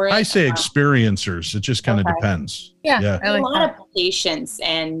terminology for it? I say experiencers. It just kind of depends. Yeah. I like a lot of patience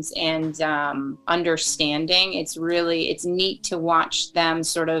and understanding. It's neat to watch them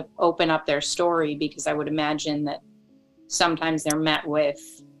sort of open up their story, because I would imagine that sometimes they're met with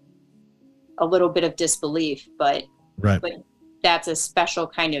a little bit of disbelief, but that's a special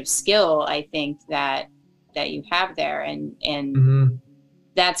kind of skill, I think, that you have there, and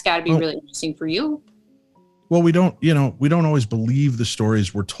that's got to be really interesting for you. Well, we don't always believe the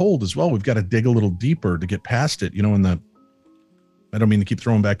stories we're told as well. We've got to dig a little deeper to get past it. You know, in I don't mean to keep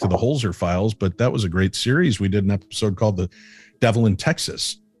throwing back to the Holzer Files, but that was a great series. We did an episode called The Devil in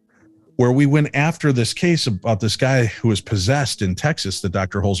Texas, where we went after this case about this guy who was possessed in Texas that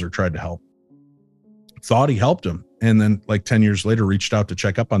Dr. Holzer tried to help. Thought he helped him. And then like 10 years later, reached out to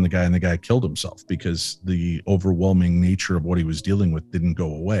check up on the guy, and the guy killed himself because the overwhelming nature of what he was dealing with didn't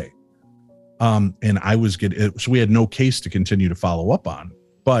go away. And I was so we had no case to continue to follow up on,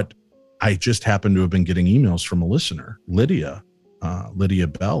 but I just happened to have been getting emails from a listener, Lydia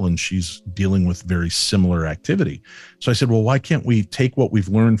Bell, and she's dealing with very similar activity. So I said, well, why can't we take what we've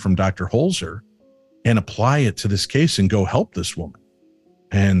learned from Dr. Holzer and apply it to this case and go help this woman?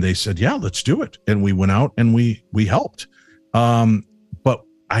 And they said, yeah, let's do it. And we went out and we helped. But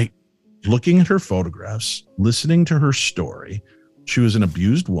looking at her photographs, listening to her story, she was an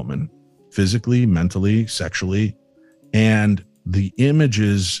abused woman, physically, mentally, sexually, and the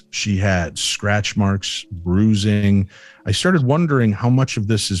images she had, scratch marks, bruising. I started wondering how much of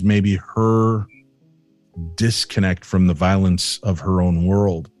this is maybe her disconnect from the violence of her own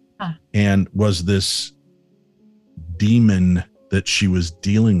world. And was this demon that she was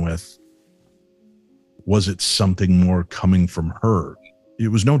dealing with, was it something more coming from her? It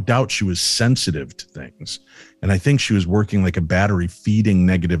was no doubt she was sensitive to things. And I think she was working like a battery feeding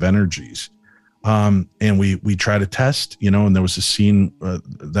negative energies. And we try to test, and there was a scene, I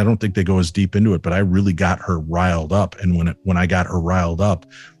don't think they go as deep into it, but I really got her riled up. And when I got her riled up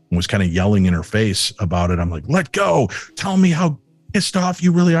and was kind of yelling in her face about it, I'm like, let go, tell me how pissed off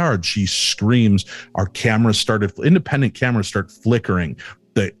you really are. And she screams. Our cameras independent cameras start flickering.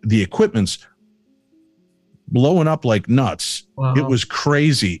 The equipment's blowing up like nuts. Wow. It was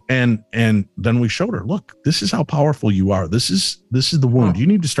crazy. And then we showed her, look, this is how powerful you are. This is the wound. You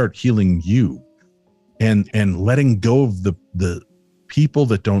need to start healing you and letting go of the people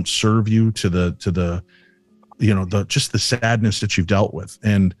that don't serve you, to the just the sadness that you've dealt with.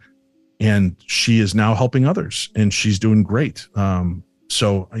 And she is now helping others, and she's doing great.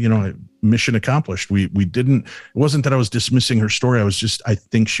 So, mission accomplished. It wasn't that I was dismissing her story. I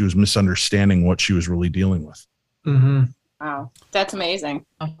think she was misunderstanding what she was really dealing with. Mm-hmm. Wow. That's amazing.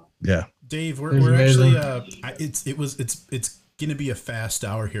 Yeah. Dave, we're actually, it's going to be a fast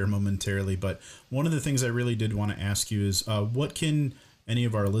hour here momentarily, but one of the things I really did want to ask you is, what can any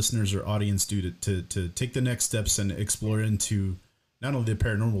of our listeners or audience do to take the next steps and explore into not only the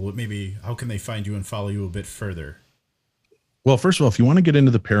paranormal, but maybe how can they find you and follow you a bit further? Well, first of all, if you want to get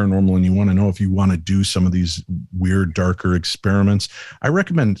into the paranormal and you want to know if you want to do some of these weird, darker experiments, I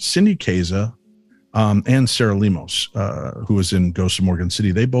recommend Cindy Kaza and Sarah Lemos, who is in Ghosts of Morgan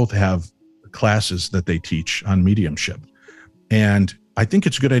City. They both have classes that they teach on mediumship. And I think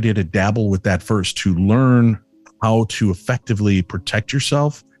it's a good idea to dabble with that first, to learn how to effectively protect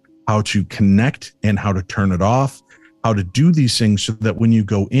yourself, how to connect and how to turn it off, how to do these things so that when you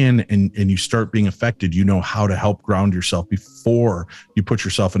go in and you start being affected, you know how to help ground yourself before you put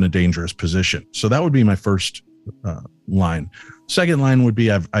yourself in a dangerous position. So that would be my first line. Second line would be,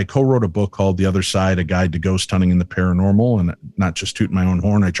 I co-wrote a book called The Other Side, A Guide to Ghost Hunting and the Paranormal, and not just tooting my own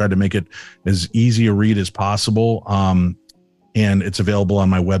horn. I tried to make it as easy a read as possible. And it's available on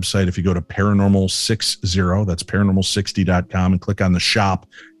my website. If you go to Paranormal60, that's paranormal60.com, and click on the shop,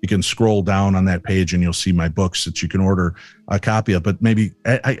 you can scroll down on that page and you'll see my books that you can order a copy of. But maybe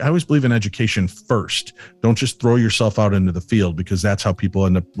I always believe in education first. Don't just throw yourself out into the field, because that's how people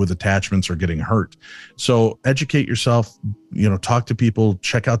end up with attachments or getting hurt. So educate yourself, talk to people,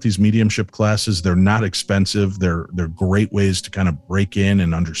 check out these mediumship classes. They're not expensive. They're great ways to kind of break in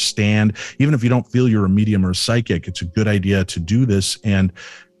and understand. Even if you don't feel you're a medium or a psychic, it's a good idea to do this and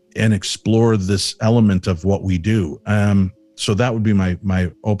explore this element of what we do. So that would be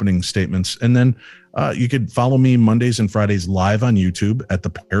my opening statements. And then you could follow me Mondays and Fridays live on YouTube at the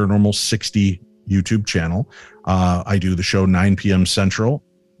Paranormal 60 YouTube channel. I do the show 9 p.m. Central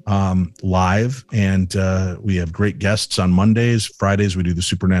live, and we have great guests on Mondays. Fridays, we do the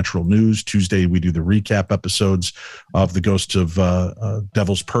supernatural news. Tuesday, we do the recap episodes of the Ghosts of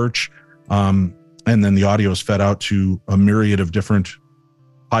Devil's Perch. And then the audio is fed out to a myriad of different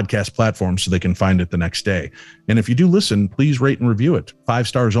podcast platforms so they can find it the next day. And if you do listen, please rate and review it. 5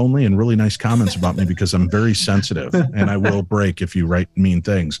 stars only, and really nice comments about me, because I'm very sensitive and I will break if you write mean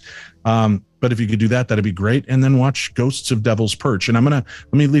things. But if you could do that, that'd be great. And then watch Ghosts of Devil's Perch. And let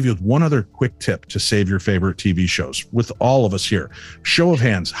me leave you with one other quick tip to save your favorite TV shows with all of us here. Show of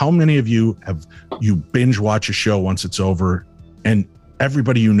hands. How many of you binge watch a show once it's over and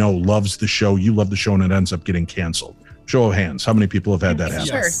everybody loves the show? You love the show and it ends up getting canceled. Show of hands. How many people have had that happen?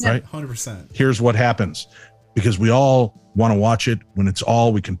 Yes, right? 100%. Here's what happens. because we all want to watch it when it's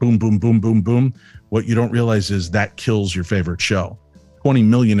all, we can boom, boom, boom, boom, boom. What you don't realize is that kills your favorite show. 20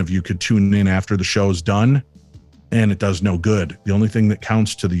 million of you could tune in after the show is done, and it does no good. The only thing that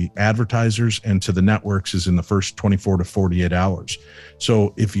counts to the advertisers and to the networks is in the first 24 to 48 hours.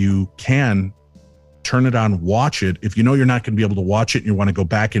 So if you can turn it on, watch it. If you know you're not going to be able to watch it and you want to go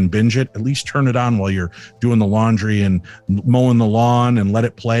back and binge it, at least turn it on while you're doing the laundry and mowing the lawn and let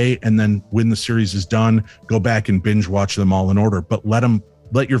it play. And then when the series is done, go back and binge watch them all in order. But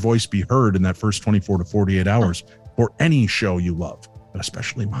let your voice be heard in that first 24 to 48 hours for any show you love, but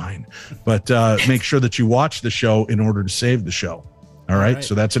especially mine. But make sure that you watch the show in order to save the show. All right.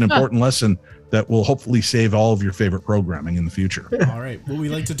 So that's an important lesson that will hopefully save all of your favorite programming in the future. All right. What we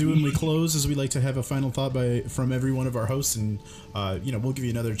like to do when we close is we like to have a final thought from every one of our hosts, and we'll give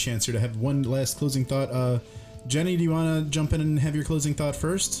you another chance here to have one last closing thought. Jenny, do you want to jump in and have your closing thought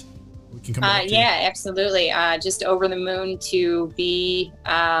first? We can come back to you. Absolutely. Just over the moon to be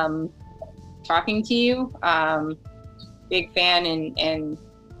talking to you. Big fan and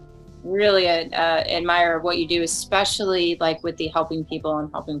really admire what you do, especially like with the helping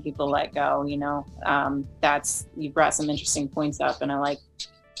people let go. You brought some interesting points up, and I like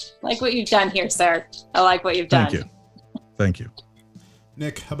what you've done here, sir. I like what you've done. Thank you.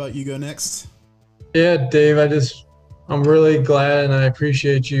 Nick, how about you go next? Yeah, Dave, I'm really glad, and I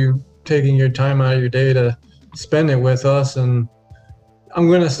appreciate you taking your time out of your day to spend it with us. And I'm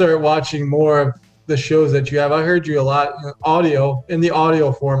going to start watching more of the shows that you have. I heard you a lot in the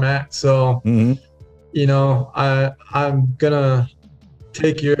audio format. So, I'm going to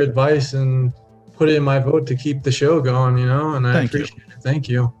take your advice and put it in my vote to keep the show going, and I appreciate it. Thank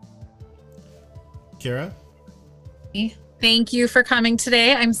you. Kara? Thank you for coming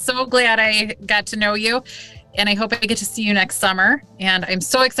today. I'm so glad I got to know you, and I hope I get to see you next summer. And I'm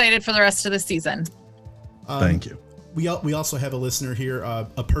so excited for the rest of the season. Thank you. We also have a listener here,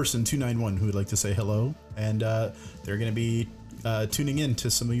 a person 291, who would like to say hello, and they're going to be tuning in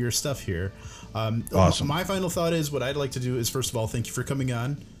to some of your stuff here. Awesome. My final thought is, what I'd like to do is, first of all, thank you for coming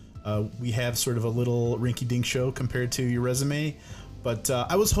on. We have sort of a little rinky-dink show compared to your resume, but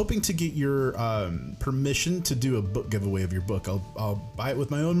I was hoping to get your permission to do a book giveaway of your book. I'll buy it with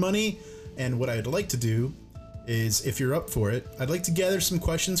my own money, and what I'd like to do is, if you're up for it, I'd like to gather some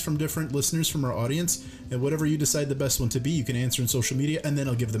questions from different listeners from our audience, and whatever you decide the best one to be, you can answer in social media, and then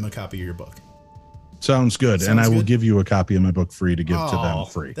I'll give them a copy of your book. Sounds good. And I will give you a copy of my book free to give to them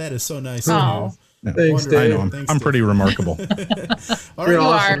free. That is so nice of you. Yeah. Thanks, Dave. I know. I'm pretty remarkable. All right.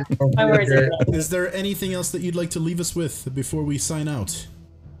 Awesome. Is there anything else that you'd like to leave us with before we sign out?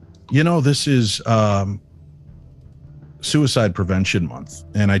 This is Suicide Prevention Month,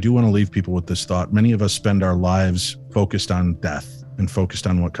 and I do want to leave people with this thought. Many of us spend our lives focused on death and focused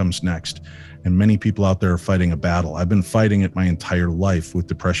on what comes next, and many people out there are fighting a battle. I've been fighting it my entire life with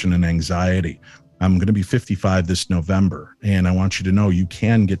depression and anxiety. I'm going to be 55 this November, and I want you to know you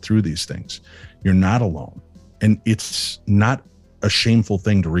can get through these things. You're not alone, and it's not a shameful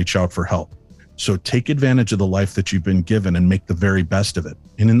thing to reach out for help. So take advantage of the life that you've been given and make the very best of it.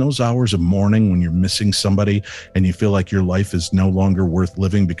 And in those hours of mourning, when you're missing somebody and you feel like your life is no longer worth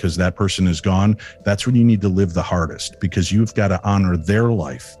living because that person is gone, that's when you need to live the hardest, because you've got to honor their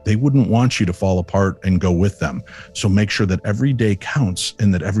life. They wouldn't want you to fall apart and go with them. So make sure that every day counts,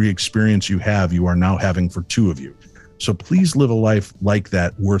 and that every experience you have, you are now having for two of you. So please live a life like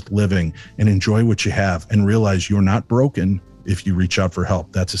that, worth living, and enjoy what you have, and realize you're not broken if you reach out for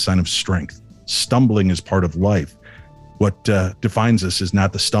help. That's a sign of strength. Stumbling is part of life. What defines us is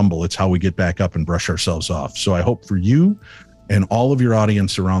not the stumble. It's how we get back up and brush ourselves off. So I hope for you and all of your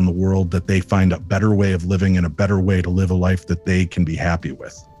audience around the world that they find a better way of living and a better way to live a life that they can be happy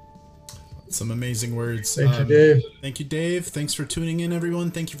with. Some amazing words. Thank you, Dave. Thank you, Dave. Thanks for tuning in,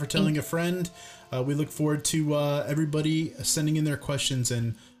 everyone. Thank you for telling a friend. We look forward to everybody sending in their questions,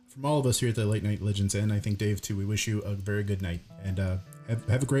 and from all of us here at the Late Night Legends, and I think Dave too, we wish you a very good night, and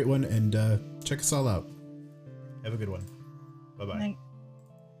have a great one, and check us all out. Have a good one. Bye-bye.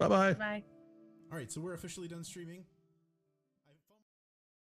 Bye-bye. Bye. All right, so we're officially done streaming.